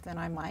risk than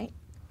I might.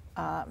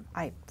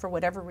 For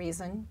whatever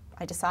reason,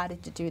 I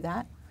decided to do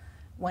that.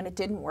 When it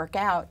didn't work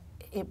out,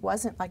 it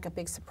wasn't like a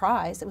big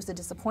surprise. It was a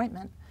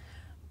disappointment.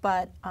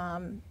 But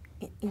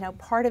you know,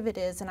 part of it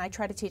is, and I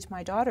try to teach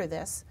my daughter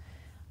this,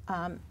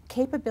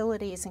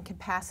 capabilities and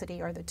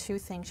capacity are the two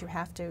things you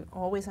have to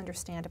always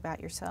understand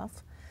about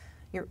yourself.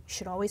 You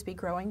should always be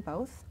growing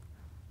both.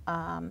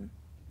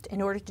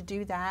 In order to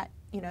do that,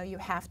 you know, you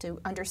have to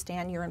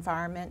understand your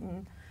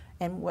environment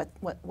and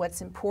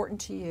what's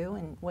important to you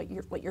and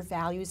what your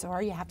values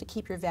are. You have to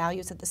keep your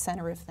values at the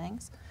center of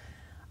things.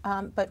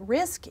 But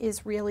risk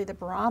is really the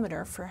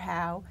barometer for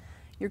how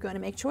you're going to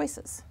make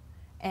choices.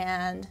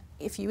 And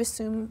if you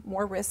assume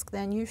more risk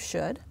than you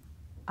should,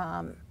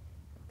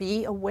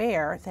 be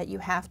aware that you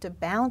have to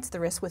balance the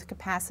risk with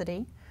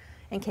capacity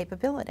and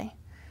capability.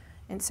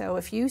 And so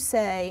if you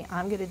say,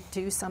 I'm going to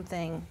do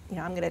something, you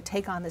know, I'm going to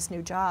take on this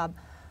new job,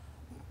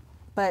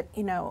 but,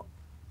 you know,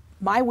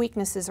 my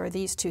weaknesses are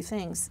these two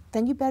things,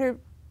 then you better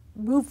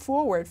move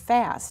forward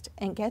fast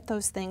and get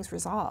those things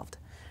resolved.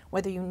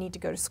 Whether you need to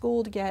go to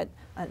school to get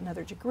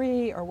another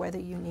degree or whether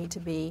you need to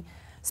be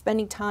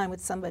spending time with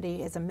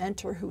somebody as a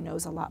mentor who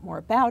knows a lot more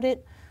about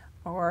it,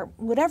 or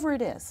whatever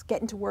it is,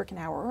 getting to work an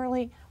hour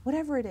early,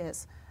 whatever it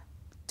is,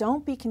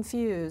 don't be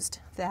confused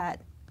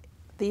that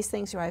these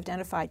things you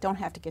identified don't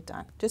have to get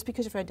done. Just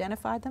because you've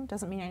identified them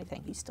doesn't mean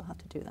anything. You still have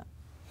to do them.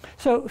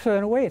 So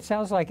in a way, it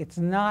sounds like it's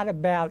not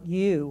about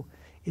you.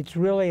 It's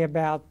really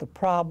about the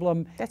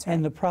problem. That's right.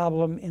 And the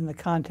problem in the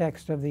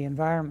context of the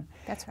environment.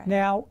 That's right.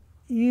 Now,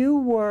 you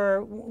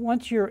were,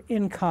 once you're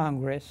in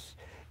Congress,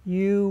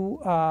 you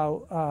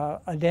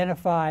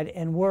identified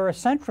and were a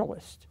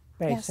centralist,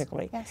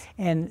 basically. Yes.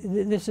 And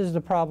this is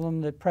the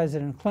problem that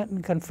President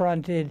Clinton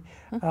confronted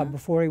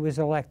before he was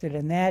elected,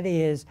 and that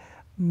is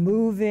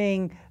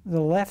moving the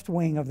left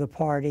wing of the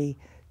party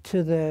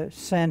to the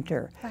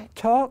center. Right.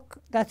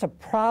 That's a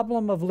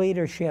problem of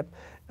leadership.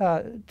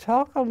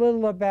 Talk a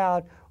little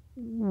about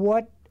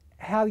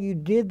how you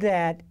did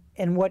that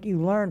and what you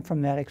learned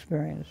from that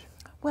experience.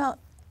 Well,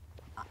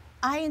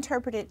 I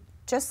interpret it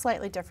just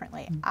slightly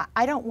differently.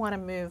 I don't want to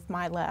move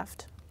my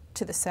left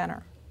to the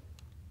center.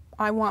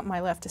 I want my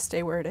left to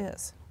stay where it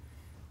is,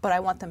 but I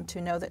want them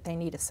to know that they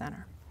need a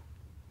center.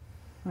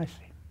 I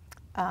see.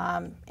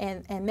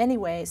 In many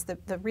ways,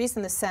 the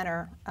reason the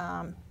center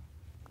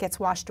gets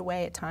washed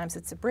away at times,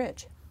 it's a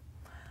bridge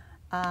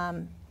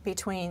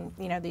between,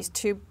 you know, these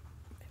two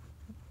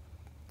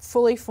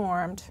fully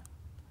formed,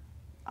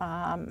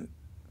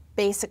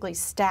 basically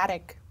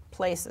static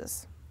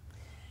places.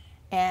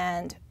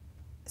 And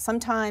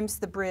sometimes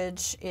the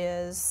bridge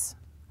is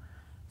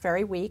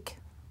very weak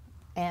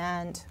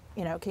and,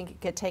 you know, can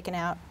get taken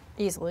out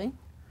easily.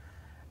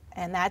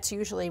 And that's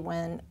usually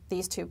when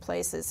these two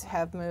places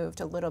have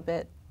moved a little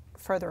bit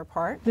further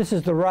apart. This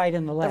is the right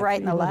and the left. The right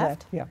and the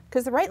left. Yeah.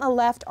 Because the right and the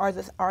left are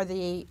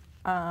the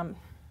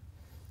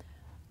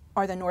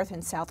north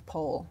and south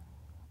pole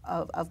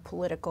of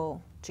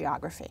political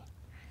geography.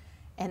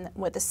 And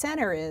what the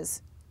center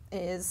is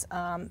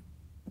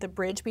the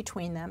bridge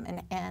between them,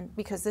 and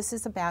because this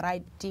is about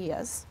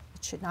ideas,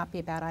 it should not be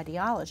about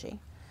ideology.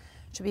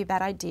 It should be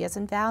about ideas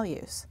and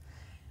values.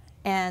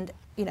 And,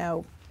 you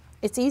know,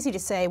 it's easy to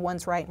say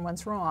one's right and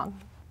one's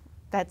wrong.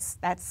 That's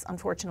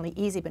unfortunately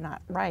easy but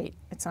not right.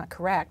 It's not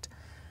correct.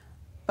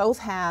 Both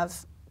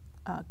have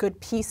good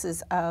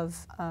pieces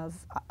of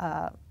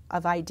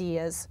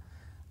ideas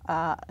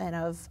and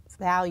of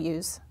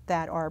values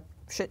that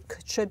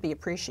should be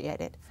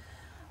appreciated.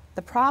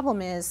 The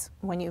problem is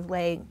when you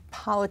lay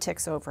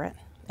politics over it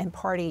and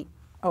party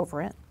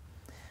over it,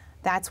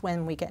 that's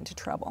when we get into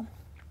trouble.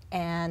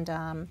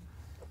 And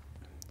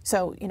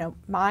so, you know,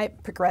 my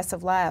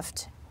progressive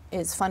left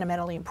is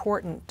fundamentally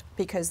important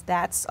because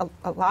that's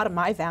a lot of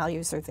my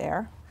values are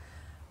there.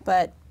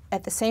 But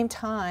at the same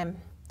time,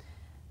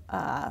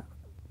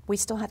 we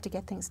still have to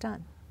get things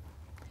done.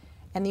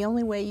 And the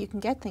only way you can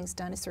get things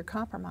done is through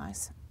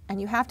compromise.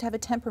 And you have to have a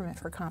temperament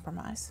for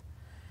compromise.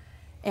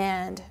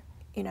 And,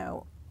 you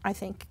know, I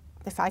think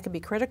if I could be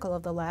critical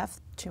of the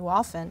left, too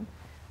often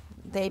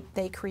they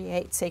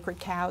create sacred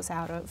cows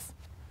out of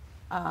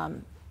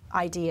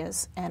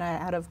ideas and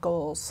out of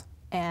goals.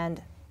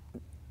 And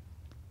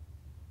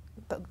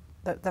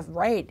the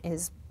right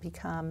is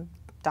become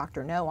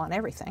Dr. No on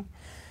everything.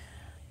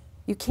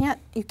 You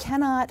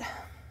cannot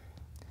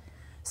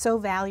so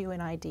value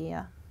an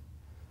idea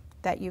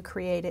that you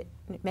create it,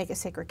 make a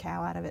sacred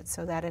cow out of it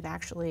so that it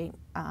actually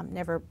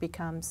never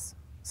becomes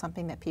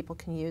something that people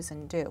can use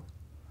and do.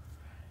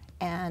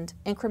 And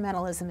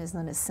incrementalism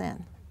isn't a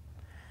sin.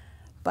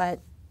 But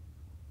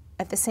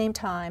at the same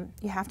time,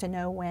 you have to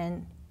know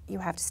when you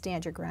have to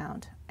stand your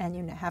ground, and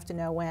you have to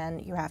know when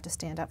you have to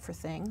stand up for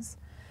things.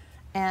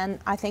 And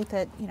I think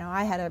that, you know,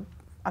 I had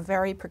a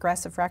very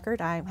progressive record.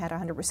 I had a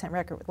 100%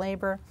 record with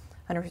labor,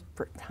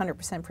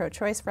 100%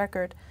 pro-choice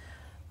record,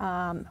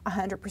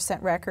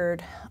 100%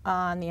 record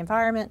on the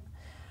environment.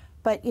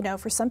 But, you know,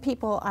 for some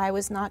people, I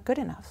was not good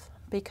enough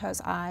because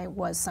I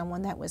was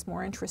someone that was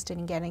more interested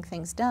in getting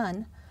things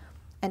done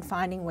and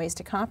finding ways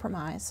to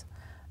compromise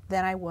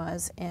than I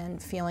was in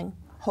feeling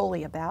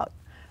holy about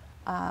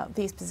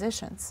these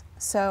positions.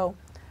 So,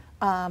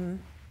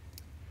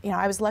 you know,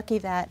 I was lucky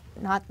that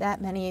not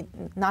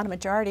a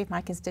majority of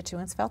my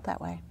constituents felt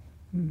that way.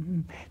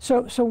 Mm-hmm.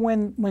 So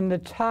when the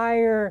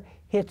tire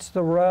hits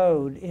the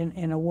road,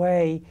 in a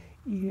way,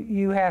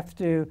 you have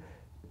to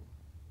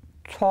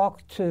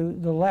talk to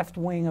the left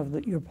wing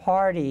of your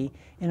party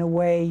in a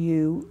way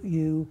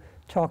you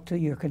talk to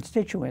your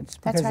constituents,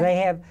 because they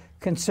have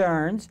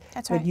concerns,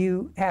 but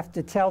you have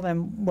to tell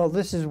them, well,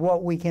 this is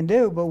what we can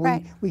do, but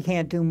we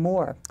can't do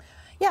more.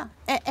 Yeah,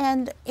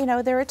 and you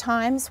know, there are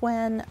times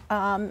when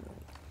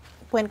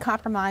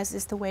compromise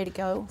is the way to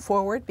go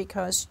forward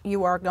because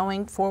you are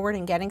going forward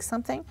and getting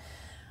something.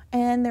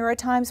 And there are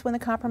times when the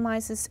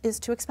compromise is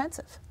too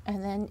expensive.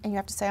 And then you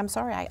have to say, I'm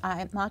sorry,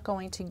 I'm not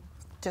going to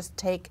just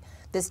take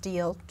this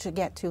deal to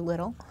get too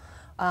little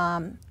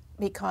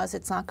because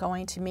it's not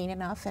going to mean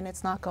enough and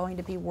it's not going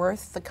to be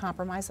worth the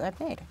compromise that I've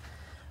made.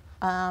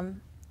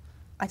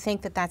 I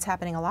think that that's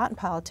happening a lot in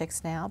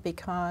politics now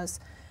because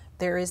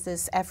there is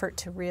this effort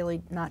to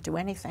really not do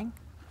anything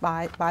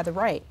by the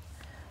right.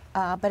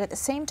 But at the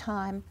same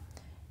time,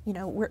 you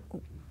know,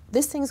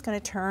 this thing's going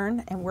to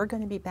turn and we're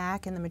going to be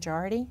back in the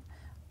majority.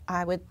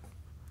 I would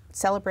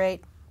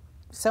celebrate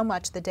so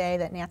much the day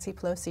that Nancy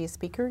Pelosi is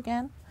Speaker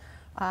again.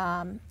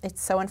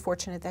 It's so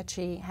unfortunate that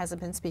she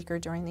hasn't been Speaker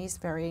during these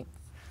very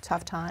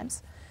tough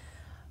times.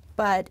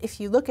 But if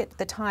you look at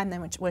the time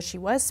then when she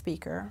was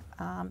Speaker,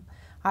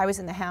 I was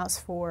in the House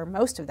for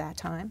most of that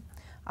time.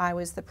 I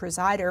was the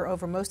presider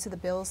over most of the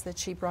bills that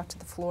she brought to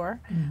the floor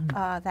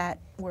that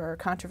were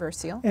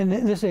controversial. And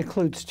this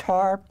includes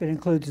TARP, it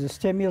includes the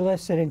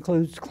stimulus, it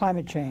includes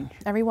climate change.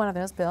 Every one of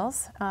those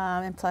bills,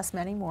 and plus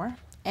many more.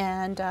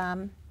 And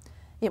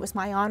it was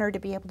my honor to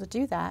be able to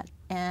do that.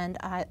 And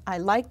I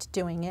liked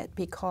doing it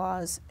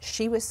because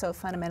she was so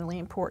fundamentally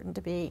important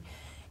to be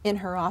in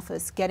her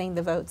office, getting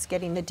the votes,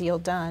 getting the deal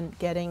done,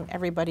 getting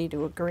everybody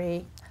to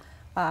agree,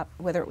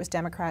 whether it was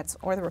Democrats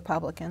or the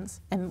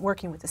Republicans, and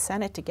working with the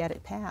Senate to get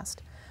it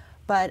passed.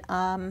 But,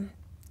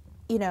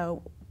 you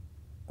know,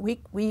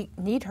 we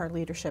need her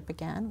leadership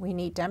again. We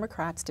need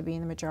Democrats to be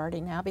in the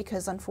majority now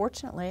because,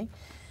 unfortunately,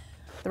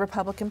 the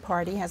Republican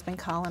Party has been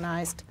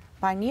colonized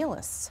by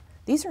nihilists.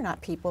 These are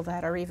not people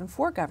that are even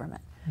for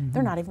government.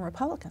 They're not even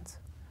Republicans.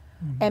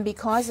 And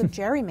because of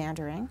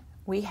gerrymandering,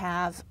 we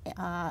have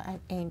a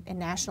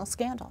national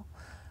scandal.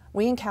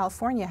 We in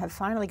California have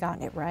finally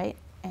gotten it right,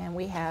 and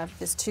we have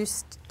this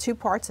two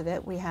parts of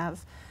it. We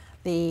have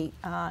the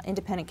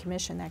independent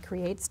commission that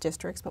creates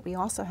districts, but we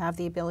also have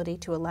the ability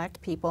to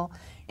elect people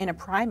in a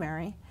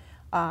primary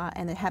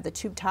and then have the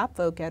two top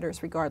vote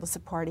getters, regardless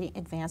of party,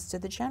 advance to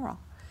the general.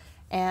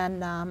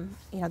 And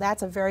you know,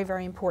 that's a very,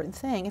 very important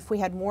thing. If we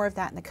had more of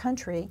that in the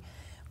country,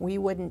 we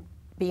wouldn't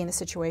be in the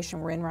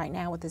situation we're in right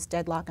now with this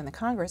deadlock in the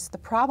Congress. The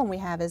problem we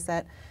have is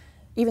that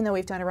even though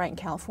we've done it right in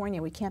California,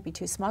 we can't be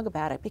too smug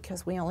about it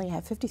because we only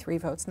have 53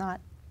 votes,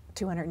 not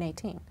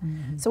 218.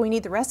 So we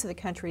need the rest of the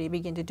country to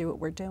begin to do what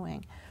we're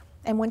doing.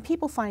 And when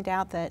people find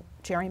out that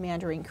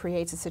gerrymandering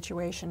creates a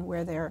situation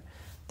where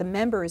the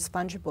member is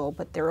fungible,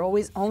 but they're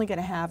always only going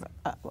to have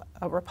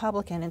a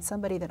Republican and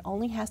somebody that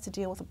only has to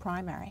deal with a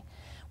primary,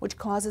 which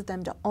causes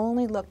them to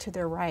only look to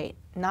their right,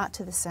 not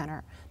to the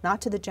center, not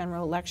to the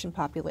general election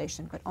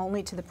population, but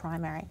only to the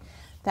primary.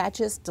 That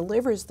just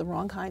delivers the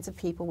wrong kinds of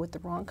people with the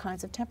wrong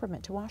kinds of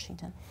temperament to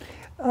Washington.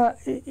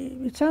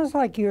 It sounds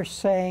like you're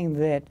saying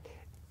that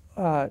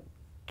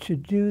to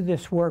do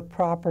this work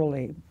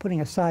properly,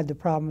 putting aside the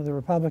problem of the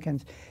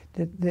Republicans,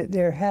 that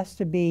there has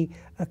to be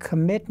a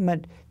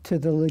commitment to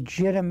the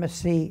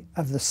legitimacy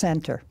of the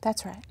center.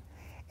 That's right.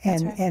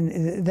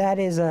 And that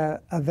is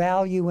a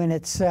value in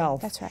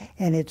itself. That's right.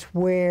 And it's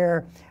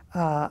where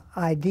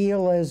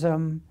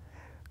idealism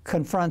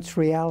confronts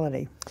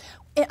reality.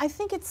 I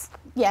think it's,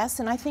 yes,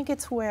 and I think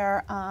it's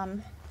where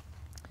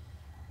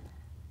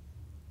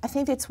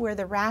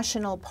the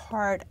rational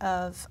part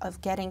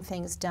of getting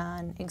things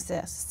done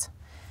exists.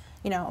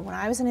 You know, when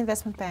I was an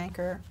investment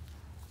banker,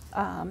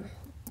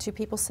 two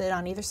people sit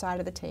on either side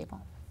of the table.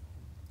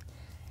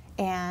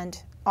 And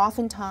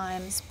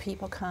oftentimes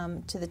people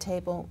come to the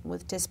table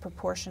with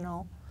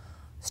disproportional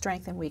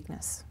strength and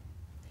weakness.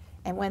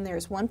 And when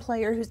there's one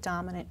player who's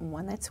dominant and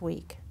one that's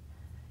weak,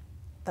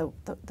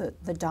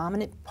 the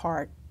dominant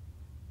part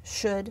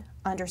should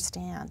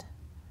understand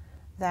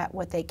that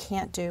what they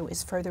can't do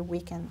is further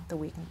weaken the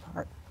weakened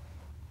part.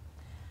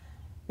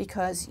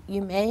 Because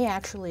you may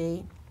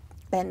actually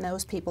bend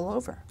those people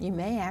over. You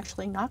may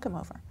actually knock them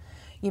over.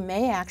 You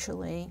may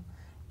actually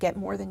get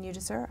more than you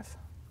deserve.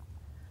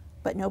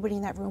 But nobody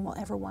in that room will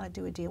ever want to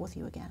do a deal with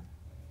you again.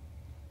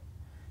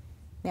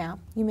 Now,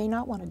 you may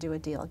not want to do a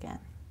deal again,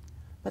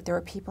 but there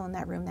are people in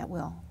that room that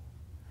will.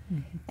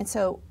 And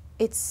so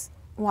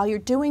while you're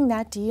doing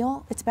that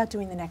deal, it's about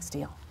doing the next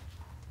deal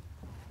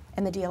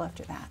and the deal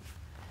after that.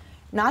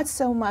 Not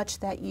so much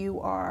that you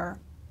are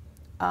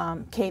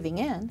caving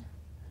in.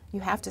 You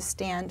have to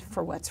stand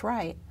for what's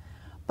right.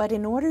 But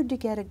in order to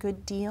get a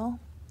good deal,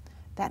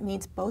 that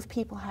means both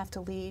people have to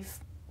leave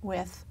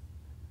with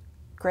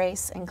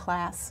grace and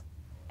class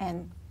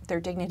and their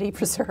dignity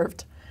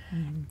preserved.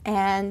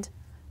 and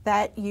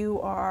that you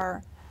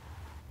are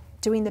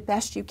doing the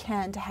best you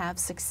can to have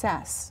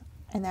success.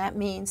 And that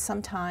means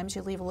sometimes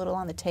you leave a little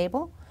on the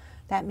table.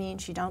 That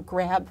means you don't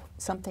grab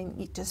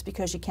something just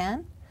because you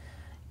can.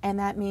 And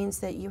that means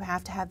that you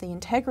have to have the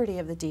integrity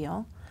of the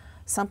deal,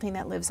 something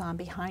that lives on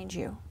behind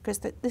you, because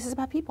this is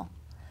about people.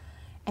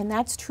 And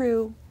that's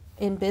true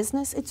in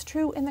business, it's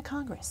true in the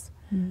Congress.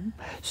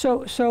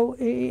 So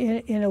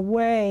in a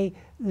way,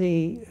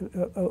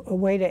 a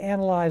way to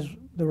analyze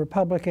the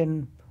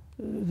Republicans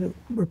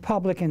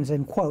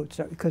in quotes,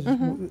 because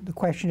the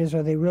question is,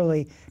 are they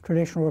really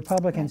traditional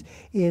Republicans,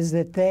 is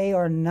that they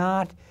are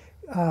not,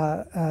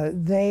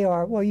 they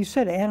are, well, you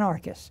said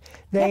anarchists.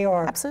 They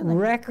are absolutely.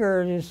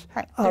 Records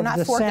They're not of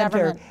the for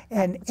center.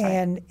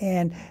 government.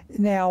 And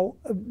now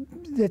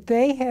that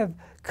they have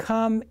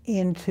come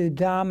into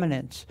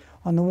dominance.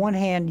 On the one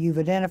hand, you've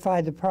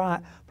identified the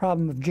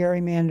problem of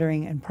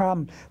gerrymandering and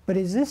problem, but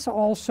is this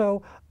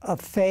also a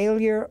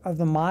failure of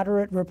the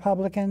moderate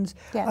Republicans,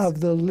 of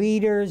the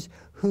leaders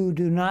who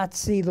do not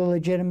see the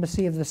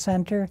legitimacy of the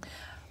center?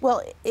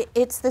 Well,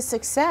 it's the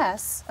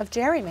success of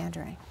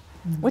gerrymandering,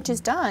 which is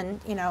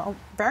done, you know,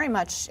 very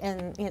much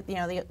in, you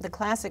know, the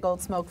classic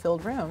old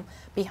smoke-filled room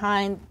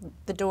behind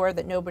the door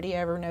that nobody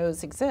ever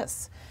knows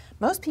exists.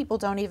 Most people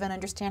don't even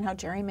understand how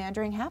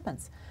gerrymandering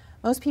happens.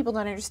 Most people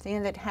don't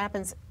understand that it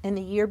happens in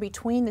the year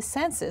between the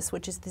census,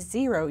 which is the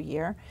 0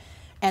 year,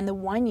 and the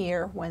 1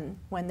 year when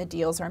the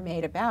deals are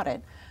made about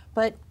it.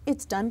 But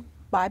it's done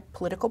by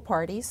political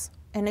parties,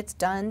 and it's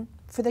done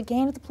for the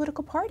gain of the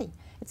political party.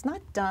 It's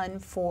not done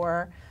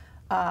for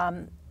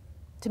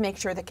to make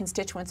sure that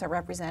constituents are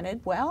represented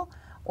well,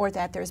 or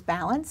that there's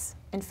balance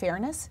and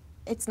fairness.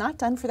 It's not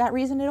done for that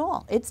reason at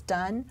all. It's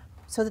done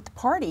so that the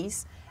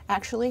parties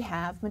actually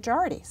have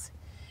majorities.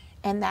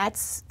 And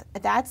that's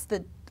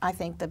the, I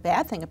think, the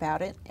bad thing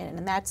about it,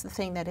 and that's the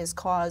thing that has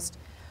caused,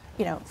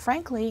 you know,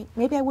 frankly,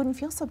 maybe I wouldn't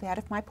feel so bad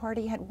if my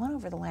party had won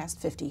over the last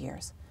 50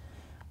 years.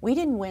 We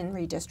didn't win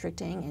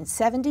redistricting in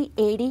 70,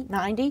 80,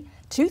 90,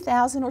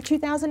 2000, or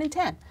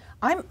 2010.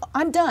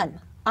 I'm done.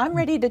 I'm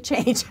ready to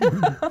change.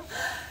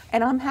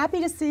 And I'm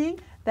happy to see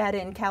that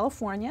in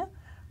California,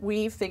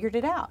 we've figured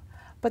it out.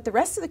 But the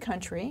rest of the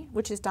country,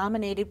 which is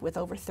dominated with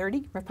over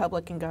 30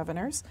 Republican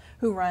governors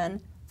who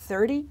run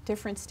 30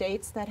 different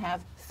states that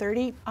have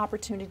 30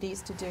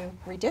 opportunities to do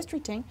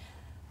redistricting,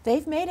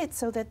 they've made it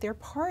so that their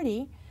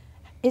party,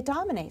 it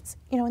dominates.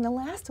 You know, in the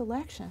last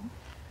election,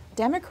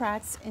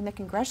 Democrats in the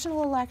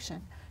congressional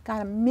election got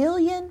 1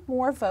 million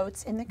more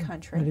votes in the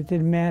country. But it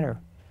didn't matter.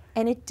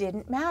 And it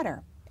didn't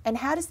matter. And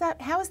how is that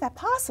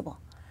possible?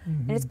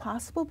 And it's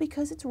possible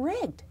because it's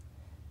rigged.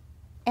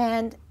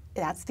 And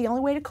that's the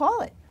only way to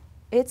call it.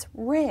 It's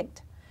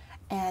rigged.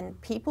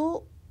 And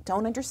people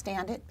don't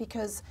understand it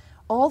because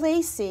all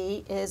they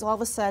see is all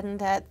of a sudden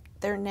that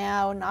they're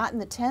now not in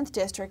the 10th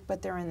district,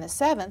 but they're in the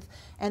 7th,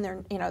 and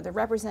they're, you know, the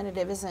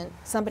representative isn't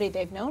somebody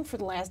they've known for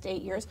the last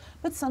 8 years,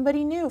 but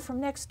somebody new from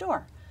next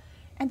door.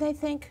 And they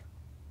think,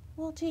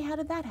 well, gee, how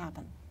did that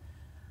happen?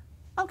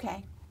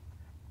 Okay.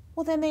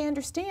 Well, then they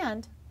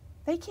understand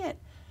they can't,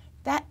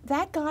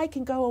 that guy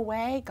can go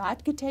away,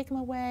 God could take him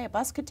away, a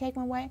bus could take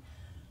him away.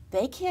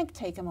 They can't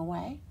take him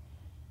away.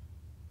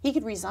 He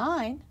could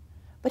resign,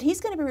 but he's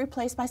going to be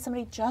replaced by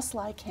somebody just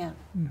like him,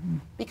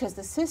 because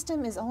the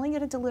system is only going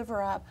to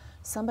deliver up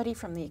somebody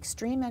from the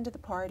extreme end of the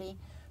party,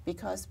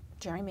 because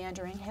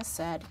gerrymandering has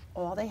said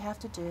all they have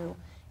to do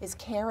is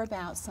care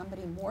about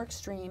somebody more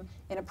extreme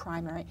in a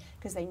primary,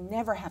 because they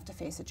never have to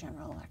face a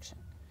general election.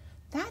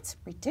 That's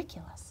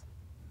ridiculous.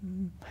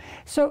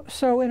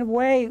 So in a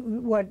way,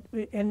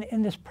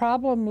 and this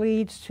problem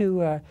leads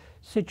to a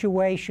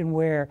situation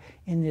where,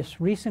 in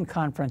this recent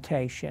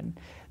confrontation,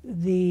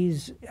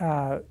 these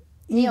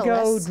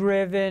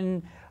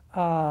ego-driven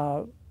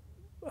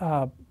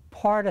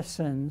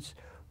partisans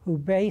who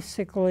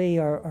basically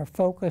are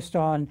focused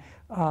on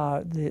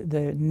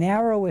the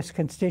narrowest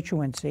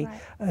constituency,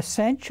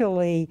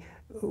 essentially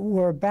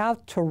were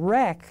about to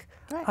wreck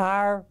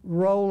our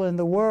role in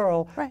the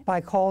world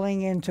by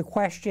calling into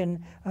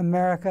question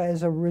America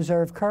as a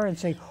reserve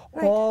currency,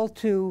 all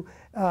to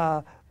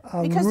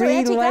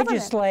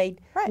re-legislate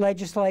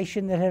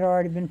legislation that had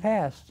already been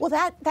passed.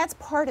 Well, that's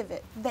part of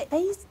it.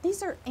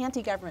 These are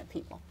anti-government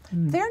people.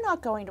 They're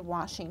not going to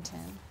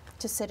Washington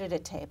to sit at a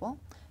table.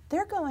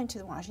 They're going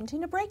to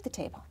Washington to break the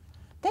table.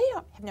 They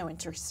have no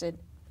interest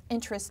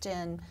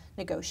in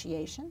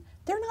negotiation.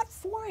 They're not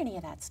for any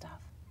of that stuff.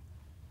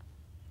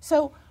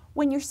 So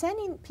when you're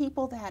sending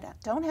people that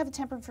don't have a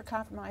temperament for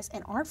compromise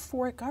and aren't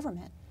for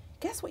government,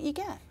 guess what you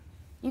get?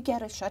 You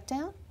get a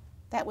shutdown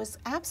that was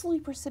absolutely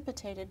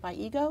precipitated by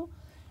ego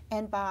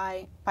and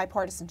by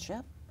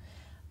partisanship.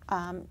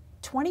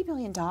 $20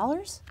 billion,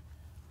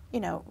 you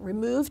know,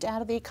 removed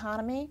out of the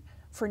economy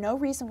for no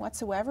reason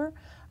whatsoever.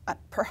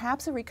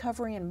 Perhaps a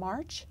recovery in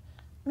March.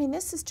 I mean,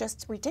 this is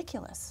just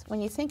ridiculous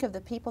when you think of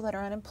the people that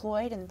are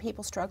unemployed and the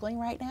people struggling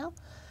right now.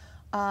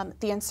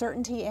 The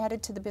uncertainty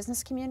added to the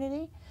business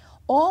community,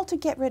 all to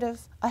get rid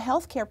of a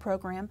health care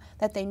program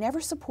that they never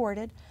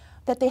supported,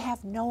 that they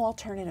have no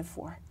alternative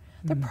for.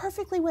 They're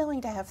perfectly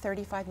willing to have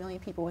 35 million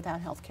people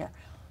without health care.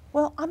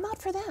 Well, I'm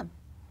not for them.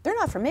 They're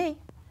not for me.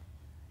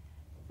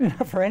 They're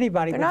not for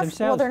anybody but themselves.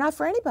 Well, they're not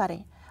for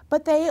anybody.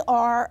 But they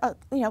are,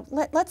 you know,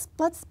 let's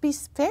be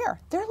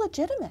fair. They're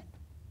legitimate.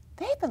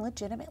 They've been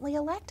legitimately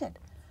elected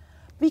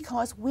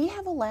because we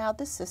have allowed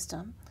the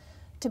system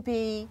to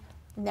be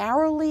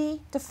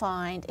narrowly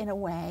defined in a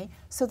way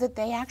so that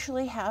they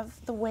actually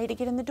have the way to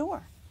get in the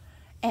door.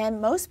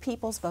 And most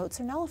people's votes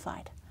are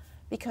nullified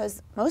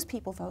because most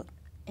people vote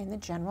in the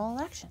general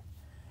election.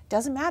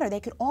 Doesn't matter,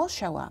 they could all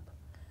show up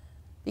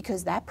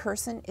because that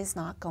person is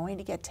not going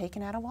to get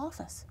taken out of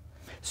office.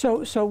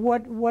 So do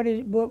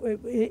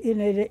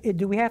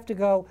we have to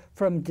go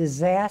from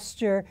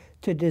disaster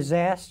to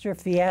disaster,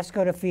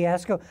 fiasco to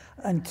fiasco,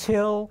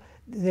 until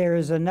there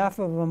is enough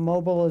of a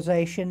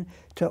mobilization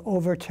to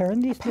overturn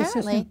these systems?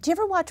 Apparently. Do you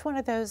ever watch one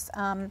of those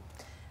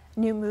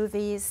new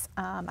movies?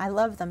 I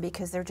love them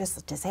because they're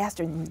just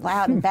disaster and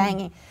loud and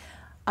banging.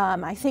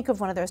 I think of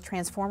one of those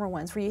Transformer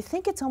ones where you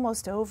think it's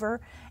almost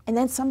over and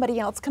then somebody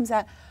else comes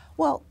out.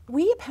 Well,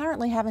 we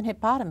apparently haven't hit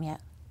bottom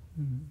yet.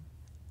 Mm-hmm.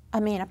 I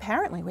mean,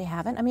 apparently we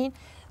haven't. I mean,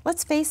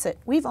 let's face it,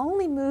 we've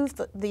only moved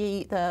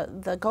the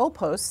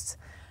goalposts.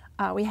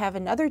 We have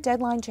another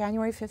deadline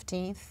January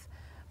 15th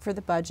for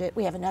the budget.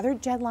 We have another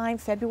deadline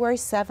February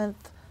 7th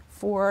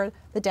for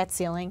the debt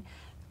ceiling.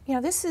 You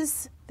know, this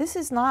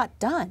is not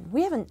done.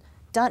 We haven't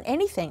done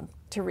anything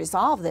to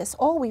resolve this.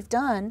 All we've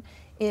done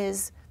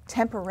is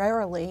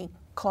temporarily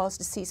caused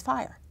a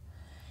ceasefire.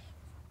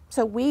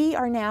 So we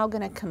are now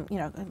going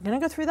to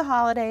go through the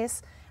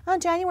holidays. On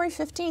January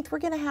 15th, we're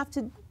going to have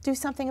to do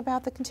something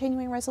about the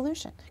continuing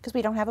resolution because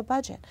we don't have a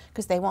budget,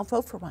 because they won't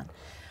vote for one.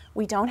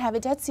 We don't have a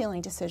debt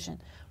ceiling decision.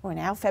 We're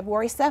now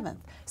February 7th.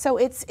 So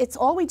it's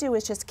all we do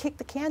is just kick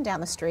the can down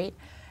the street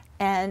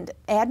and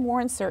add more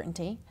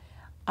uncertainty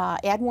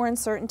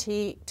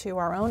to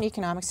our own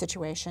economic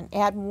situation,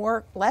 add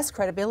less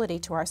credibility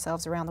to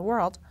ourselves around the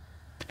world.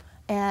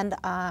 And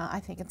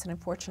I think it's an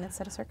unfortunate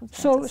set of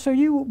circumstances. So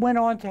you went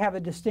on to have a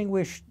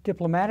distinguished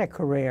diplomatic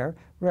career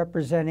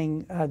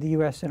representing the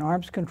U.S. in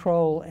arms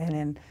control and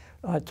in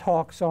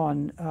talks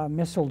on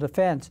missile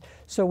defense.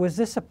 So was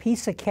this a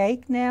piece of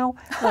cake now,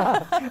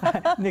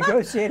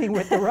 negotiating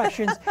with the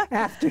Russians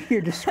after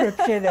your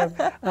description of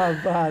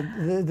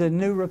the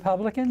new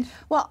Republicans?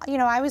 Well, you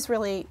know, I was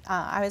very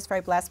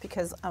blessed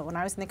because when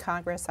I was in the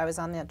Congress, I was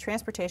on the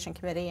Transportation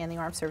Committee and the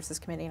Armed Services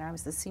Committee, and I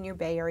was the senior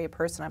Bay Area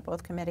person on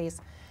both committees.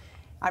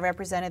 I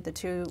represented the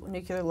two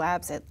nuclear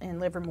labs in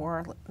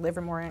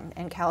Livermore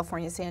and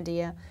California,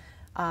 Sandia.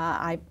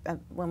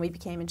 When we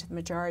became into the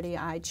majority,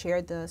 I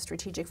chaired the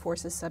Strategic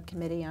Forces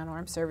Subcommittee on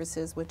Armed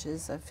Services, which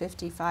is a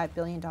 $55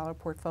 billion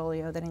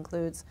portfolio that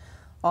includes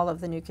all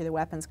of the nuclear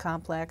weapons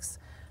complex,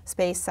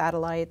 space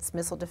satellites,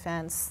 missile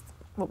defense,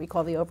 what we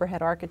call the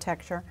overhead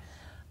architecture.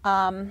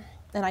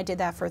 And I did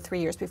that for 3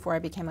 years before I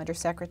became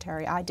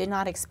undersecretary. I did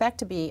not expect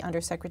to be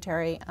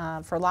undersecretary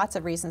for lots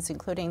of reasons,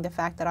 including the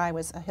fact that I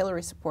was a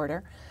Hillary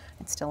supporter,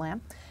 and still am.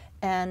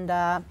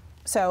 And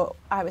so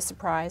I was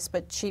surprised,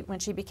 but when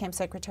she became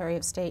Secretary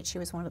of State, she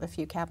was one of the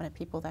few cabinet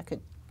people that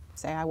could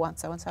say, I want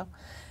so-and-so.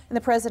 And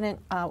the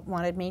president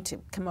wanted me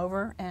to come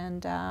over,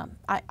 and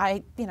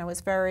I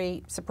was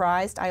very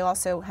surprised. I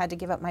also had to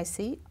give up my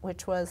seat,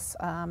 which was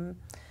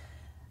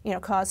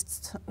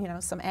caused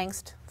some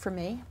angst for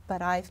me,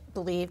 but I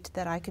believed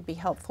that I could be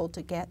helpful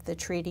to get the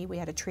treaty. We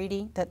had a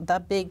treaty,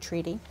 the big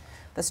treaty,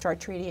 the START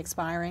treaty,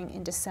 expiring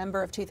in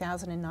December of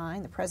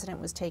 2009. The president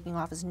was taking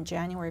office in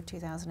January of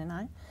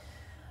 2009.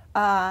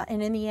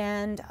 And in the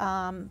end,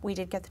 we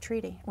did get the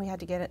treaty. We had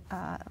to get it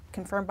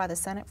confirmed by the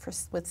Senate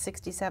with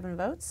 67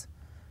 votes,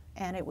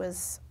 and it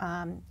was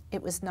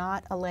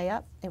not a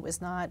layup. It was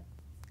not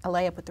a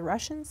layup with the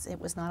Russians. It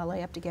was not a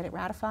layup to get it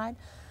ratified,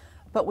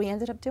 but we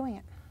ended up doing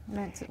it.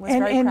 It was a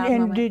very proud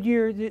moment. And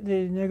did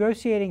the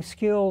negotiating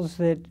skills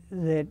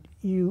that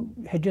you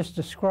had just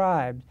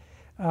described,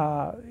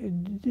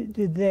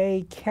 did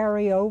they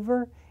carry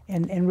over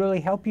and really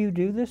help you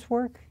do this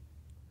work?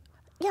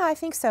 Yeah, I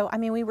think so. I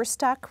mean, we were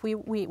stuck. We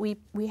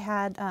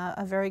had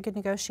a very good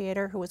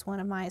negotiator who was one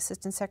of my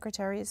assistant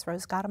secretaries,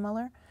 Rose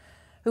Gottemuller,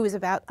 who was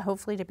about,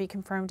 hopefully, to be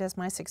confirmed as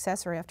my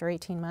successor after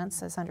 18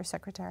 months as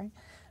undersecretary.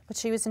 But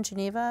she was in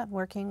Geneva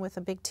working with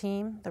a big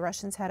team. The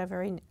Russians had a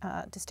very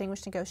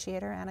distinguished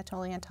negotiator,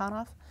 Anatoly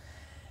Antonov.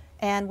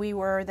 And we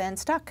were then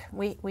stuck.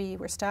 We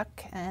were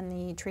stuck, and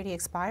the treaty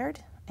expired,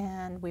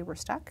 and we were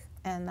stuck.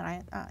 And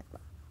then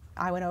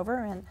I went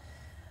over,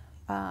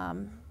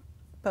 and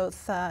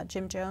both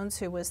Jim Jones,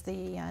 who was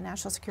the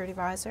National Security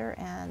Advisor,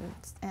 and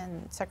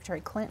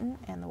Secretary Clinton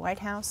and the White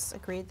House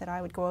agreed that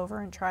I would go over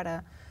and try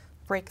to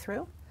break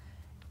through.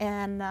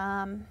 And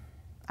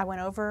I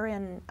went over,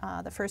 and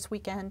the first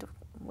weekend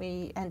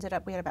we had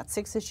about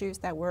 6 issues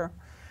that were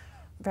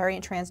very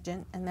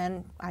intransigent, and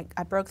then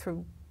I broke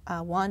through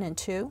 1 and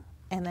 2,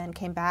 and then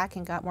came back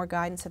and got more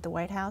guidance at the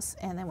White House,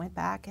 and then went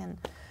back, and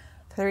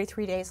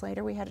 33 days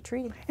later we had a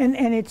treaty. And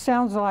it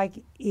sounds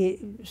like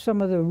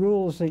some of the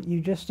rules that you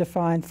just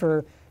defined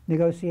for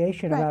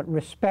negotiation about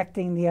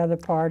respecting the other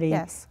party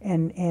Yes.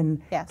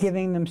 and Yes.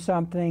 giving them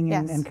something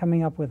and, Yes. and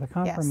coming up with a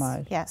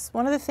compromise. Yes.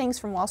 One of the things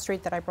from Wall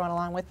Street that I brought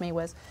along with me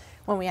was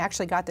when we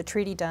actually got the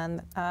treaty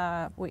done,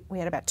 we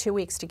had about 2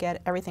 weeks to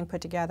get everything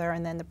put together,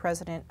 and then the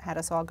president had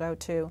us all go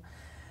to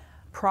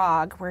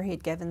Prague, where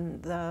he'd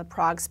given the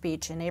Prague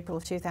speech in April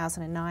of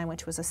 2009,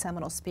 which was a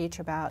seminal speech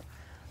about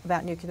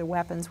nuclear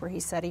weapons, where he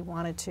said he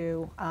wanted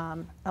to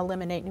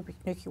eliminate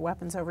nuclear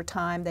weapons over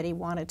time, that he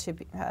wanted to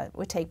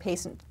would take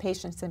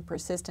patience and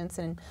persistence,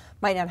 and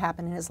might not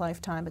happen in his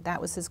lifetime, but that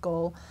was his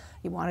goal.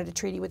 He wanted a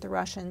treaty with the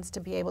Russians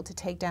to be able to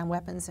take down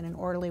weapons in an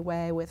orderly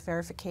way with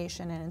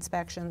verification and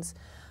inspections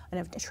in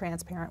a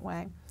transparent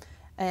way.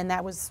 And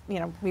that was,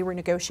 we were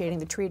negotiating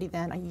the treaty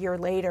then. A year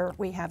later,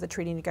 we have the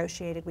treaty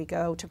negotiated. We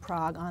go to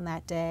Prague on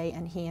that day,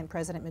 and he and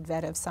President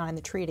Medvedev signed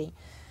the treaty.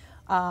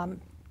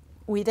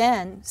 We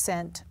then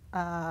sent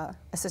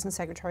Assistant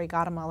Secretary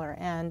Gadamuller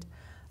and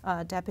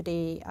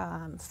Deputy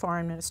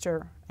Foreign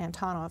Minister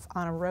Antonov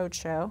on a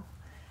roadshow.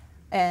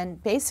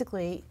 And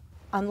basically,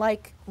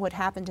 unlike what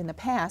happened in the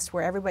past,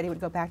 where everybody would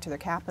go back to their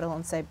capital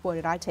and say, boy,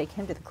 did I take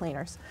him to the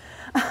cleaners,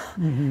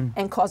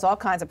 and cause all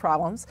kinds of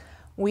problems,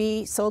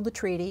 we sold the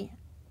treaty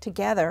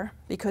together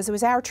because it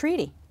was our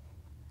treaty.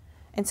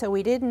 And so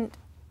we didn't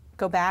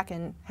go back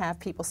and have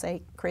people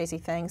say crazy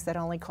things that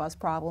only cause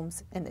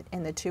problems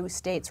in the two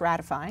states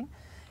ratifying.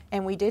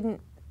 And we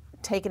didn't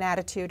take an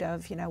attitude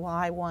of, well,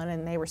 I won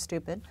and they were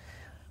stupid.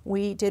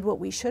 We did what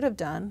we should have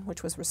done,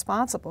 which was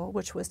responsible,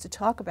 which was to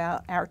talk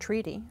about our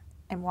treaty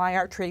and why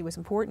our treaty was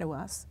important to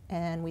us.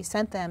 And we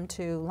sent them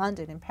to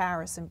London and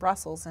Paris and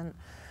Brussels and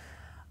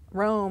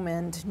Rome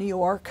and New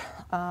York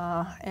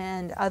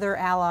and other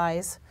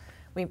allies.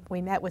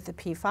 We met with the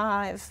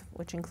P5,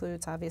 which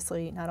includes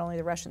obviously not only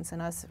the Russians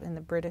and us and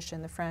the British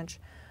and the French,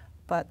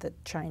 but the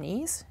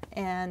Chinese.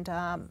 And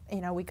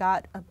we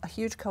got a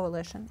huge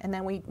coalition, and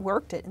then we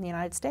worked it in the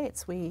United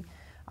States.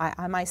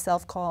 I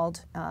myself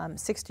called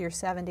 60 or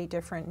 70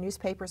 different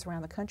newspapers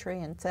around the country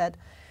and said,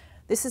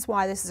 this is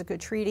why this is a good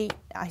treaty.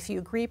 If you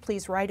agree,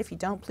 please write. If you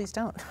don't, please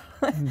don't.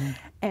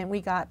 And we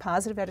got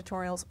positive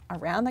editorials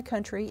around the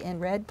country in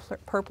red,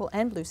 purple,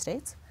 and blue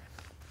states.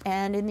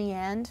 And in the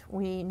end,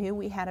 we knew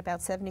we had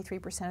about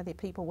 73% of the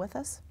people with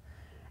us.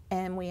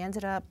 And we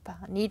ended up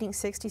needing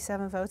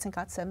 67 votes and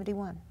got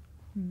 71.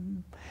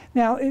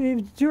 Now,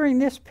 during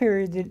this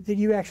period that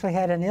you actually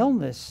had an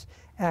illness,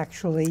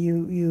 actually,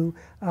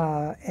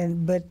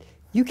 but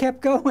you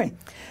kept going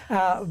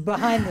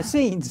behind the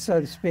scenes,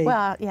 so to speak.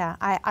 Well, yeah,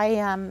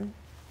 I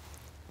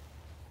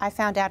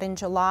found out in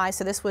July.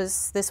 So this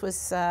was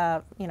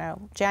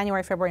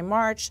January, February,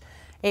 March,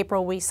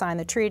 April. We signed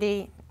the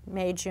treaty.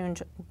 May, June,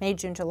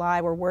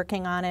 July. We're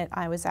working on it.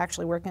 I was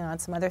actually working on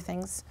some other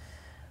things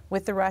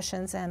with the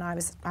Russians, and I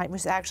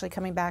was actually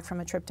coming back from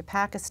a trip to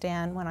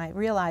Pakistan when I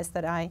realized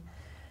that I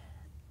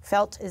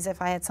felt as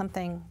if I had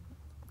something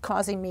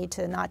causing me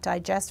to not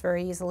digest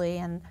very easily,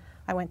 and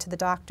I went to the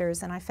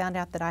doctors and I found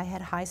out that I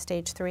had high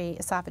stage 3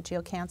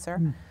 esophageal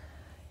cancer,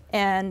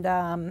 and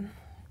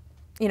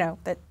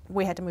that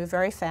we had to move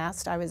very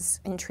fast. I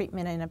was in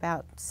treatment in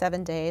about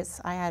 7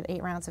 days. I had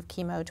 8 rounds of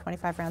chemo,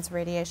 25 rounds of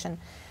radiation,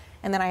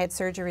 and then I had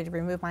surgery to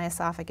remove my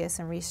esophagus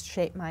and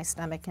reshape my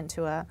stomach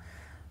into a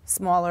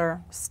smaller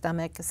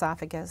stomach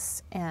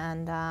esophagus,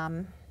 and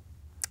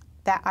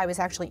that I was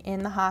actually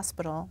in the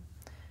hospital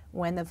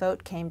when the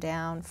vote came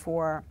down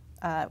for,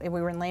 we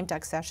were in lame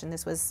duck session.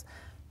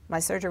 My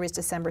surgery was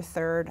December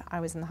 3rd. I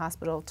was in the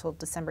hospital till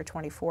December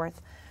 24th.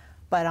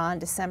 But on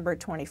December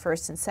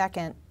 21st and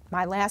 2nd,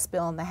 my last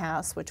bill in the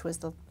House, which was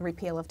the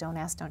repeal of Don't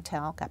Ask, Don't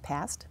Tell, got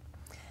passed.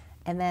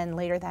 And then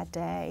later that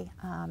day,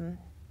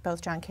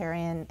 both John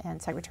Kerry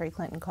and Secretary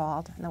Clinton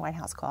called, and the White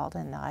House called,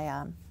 and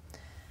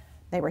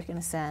they were going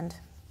to send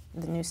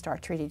the New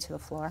START treaty to the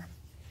floor.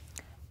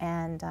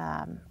 And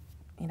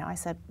I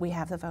said, we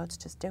have the votes,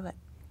 just do it.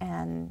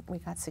 And we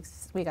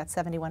got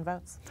 71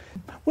 votes.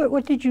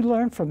 What did you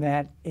learn from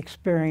that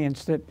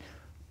experience that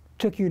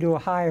took you to a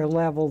higher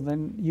level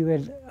than you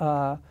had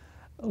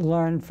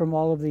learned from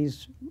all of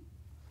these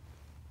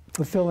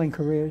fulfilling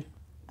careers?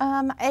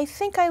 I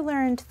think I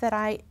learned that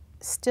I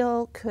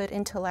still could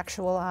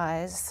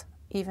intellectualize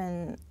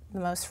even the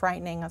most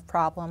frightening of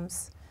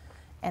problems,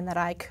 and that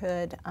I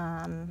could,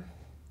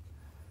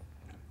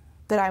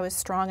 that I was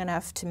strong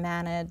enough to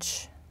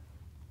manage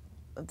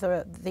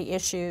the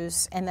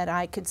issues, and that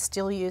I could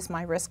still use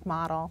my risk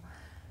model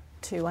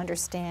to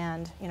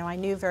understand. I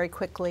knew very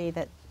quickly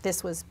that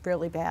this was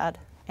really bad,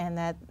 and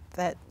that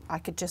I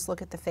could just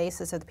look at the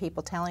faces of the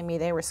people telling me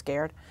they were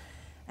scared.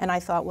 And I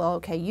thought, well,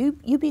 okay,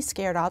 you be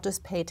scared, I'll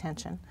just pay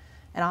attention,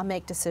 and I'll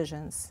make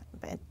decisions.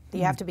 But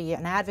you have to be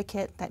an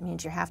advocate. That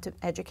means you have to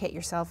educate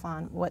yourself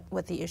on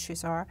what the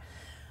issues are.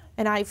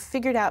 And I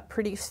figured out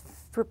pretty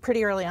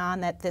early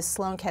on that this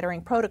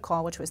Sloan-Kettering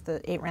protocol, which was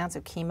the 8 rounds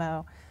of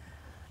chemo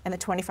and the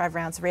 25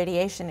 rounds of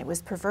radiation, it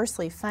was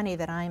perversely funny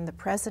that I'm the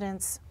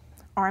president's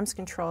arms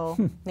control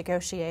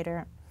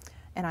negotiator,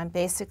 and I'm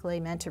basically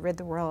meant to rid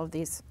the world of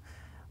these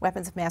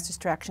weapons of mass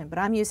destruction, but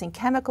I'm using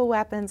chemical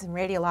weapons and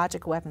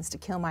radiological weapons to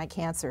kill my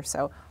cancer.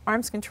 So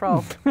arms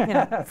control,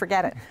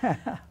 forget it.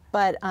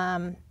 But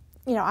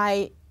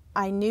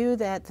I knew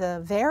that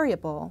the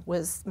variable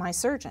was my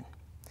surgeon,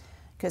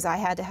 because I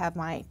had to have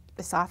my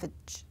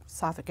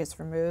esophagus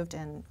removed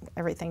and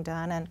everything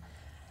done,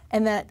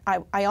 and that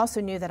I also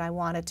knew that I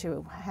wanted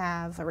to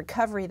have a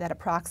recovery that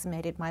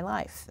approximated my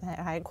life, that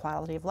I had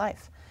quality of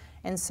life.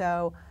 And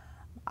so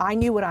I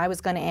knew what I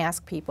was going to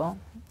ask people,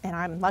 and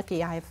I'm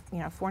lucky. I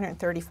have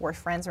 434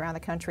 friends around the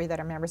country that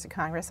are members of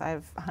Congress. I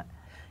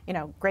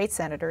have great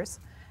senators,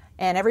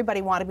 and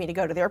everybody wanted me to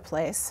go to their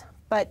place.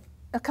 But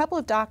a couple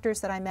of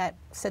doctors that I met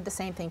said the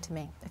same thing to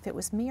me. If it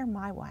was me or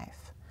my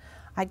wife,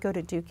 I'd go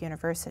to Duke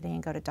University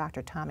and go to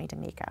Dr. Tommy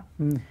D'Amico.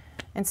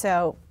 And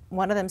so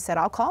one of them said,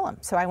 I'll call him.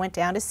 So I went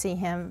down to see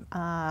him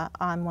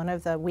on one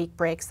of the week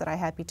breaks that I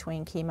had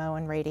between chemo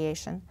and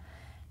radiation.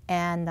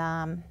 And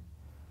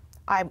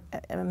I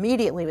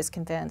immediately was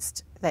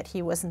convinced that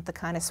he wasn't the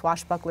kind of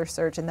swashbuckler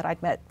surgeon that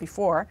I'd met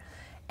before,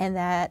 and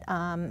that,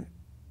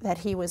 that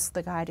he was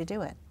the guy to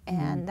do it.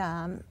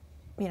 And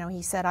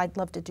he said, I'd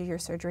love to do your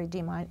surgery. Do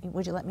you mind?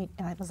 Would you let me?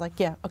 And I was like,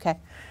 yeah, okay.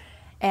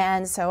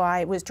 And so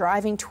I was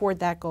driving toward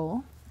that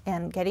goal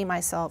and getting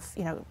myself,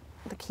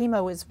 the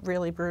chemo was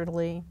really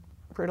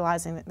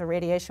brutalizing. The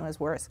radiation was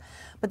worse.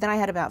 But then I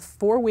had about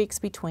 4 weeks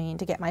between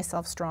to get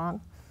myself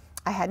strong.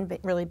 I hadn't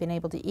really been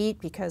able to eat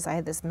because I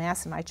had this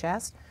mass in my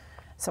chest.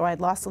 So I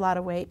had lost a lot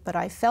of weight, but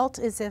I felt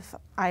as if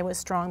I was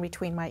strong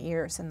between my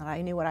ears and that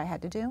I knew what I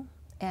had to do.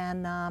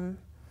 And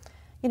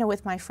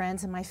with my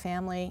friends and my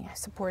family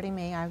supporting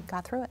me, I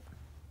got through it.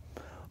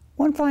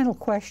 One final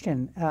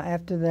question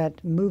after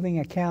that moving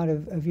account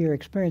of your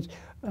experience.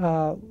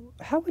 How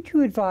would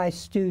you advise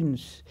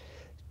students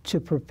to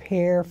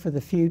prepare for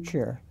the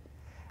future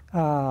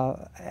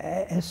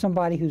as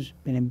somebody who's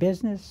been in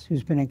business,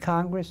 who's been in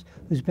Congress,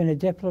 who's been a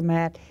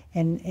diplomat,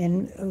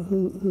 and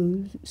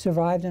who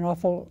survived an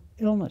awful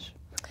illness?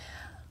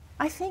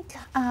 I think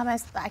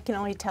I can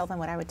only tell them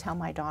what I would tell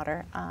my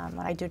daughter,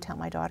 what I do tell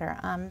my daughter.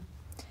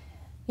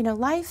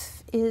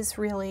 Life is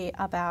really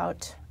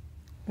about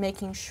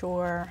making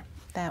sure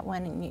that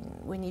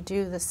when you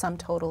do the sum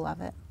total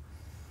of it,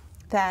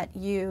 that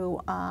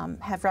you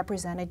have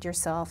represented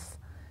yourself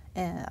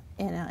in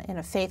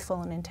a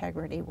faithful and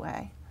integrity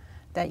way,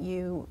 that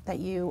you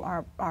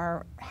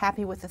are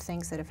happy with the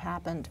things that have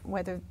happened,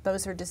 whether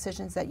those are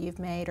decisions that you've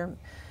made or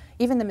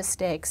even the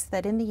mistakes,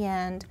 that in the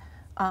end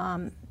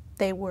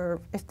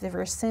if there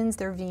were sins,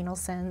 they're venial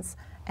sins,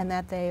 and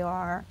that they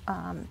are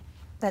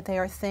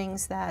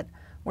things that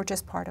were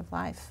just part of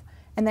life,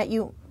 and that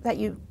you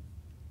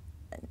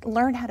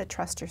learn how to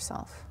trust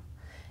yourself.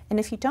 And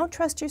if you don't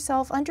trust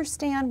yourself,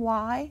 understand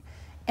why,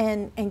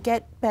 and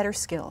get better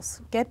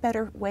skills, get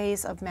better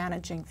ways of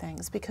managing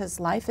things, because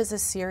life is a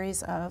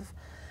series of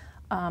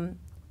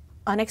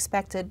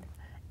unexpected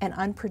and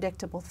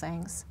unpredictable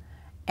things,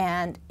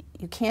 and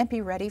you can't be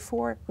ready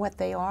for what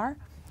they are.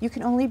 You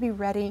can only be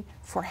ready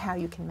for how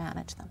you can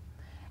manage them.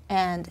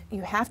 And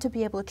you have to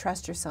be able to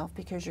trust yourself,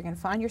 because you're going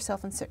to find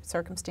yourself in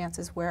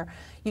circumstances where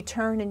you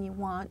turn and you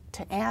want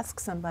to ask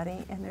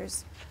somebody and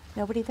there's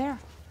nobody there.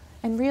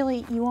 And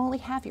really, you only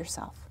have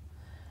yourself.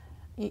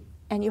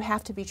 And you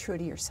have to be true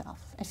to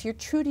yourself. If you're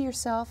true to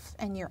yourself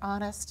and you're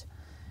honest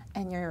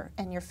and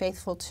you're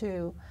faithful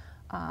to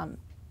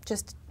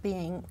just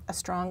being a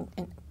strong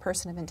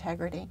person of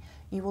integrity,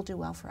 you will do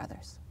well for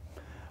others.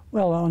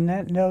 Well, on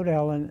that note,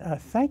 Ellen,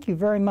 thank you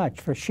very much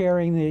for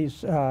sharing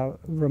these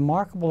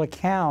remarkable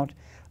account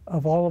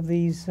of all of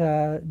these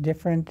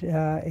different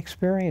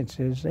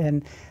experiences,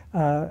 and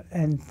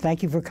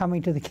thank you for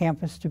coming to the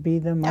campus to be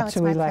the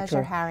Matsui lecturer.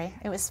 Oh, it's my pleasure, Harry.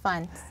 It was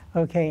fun.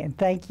 Okay, and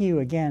thank you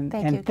again.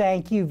 Thank you.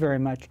 Thank you very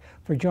much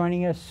for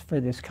joining us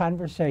for this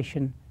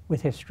conversation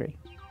with history.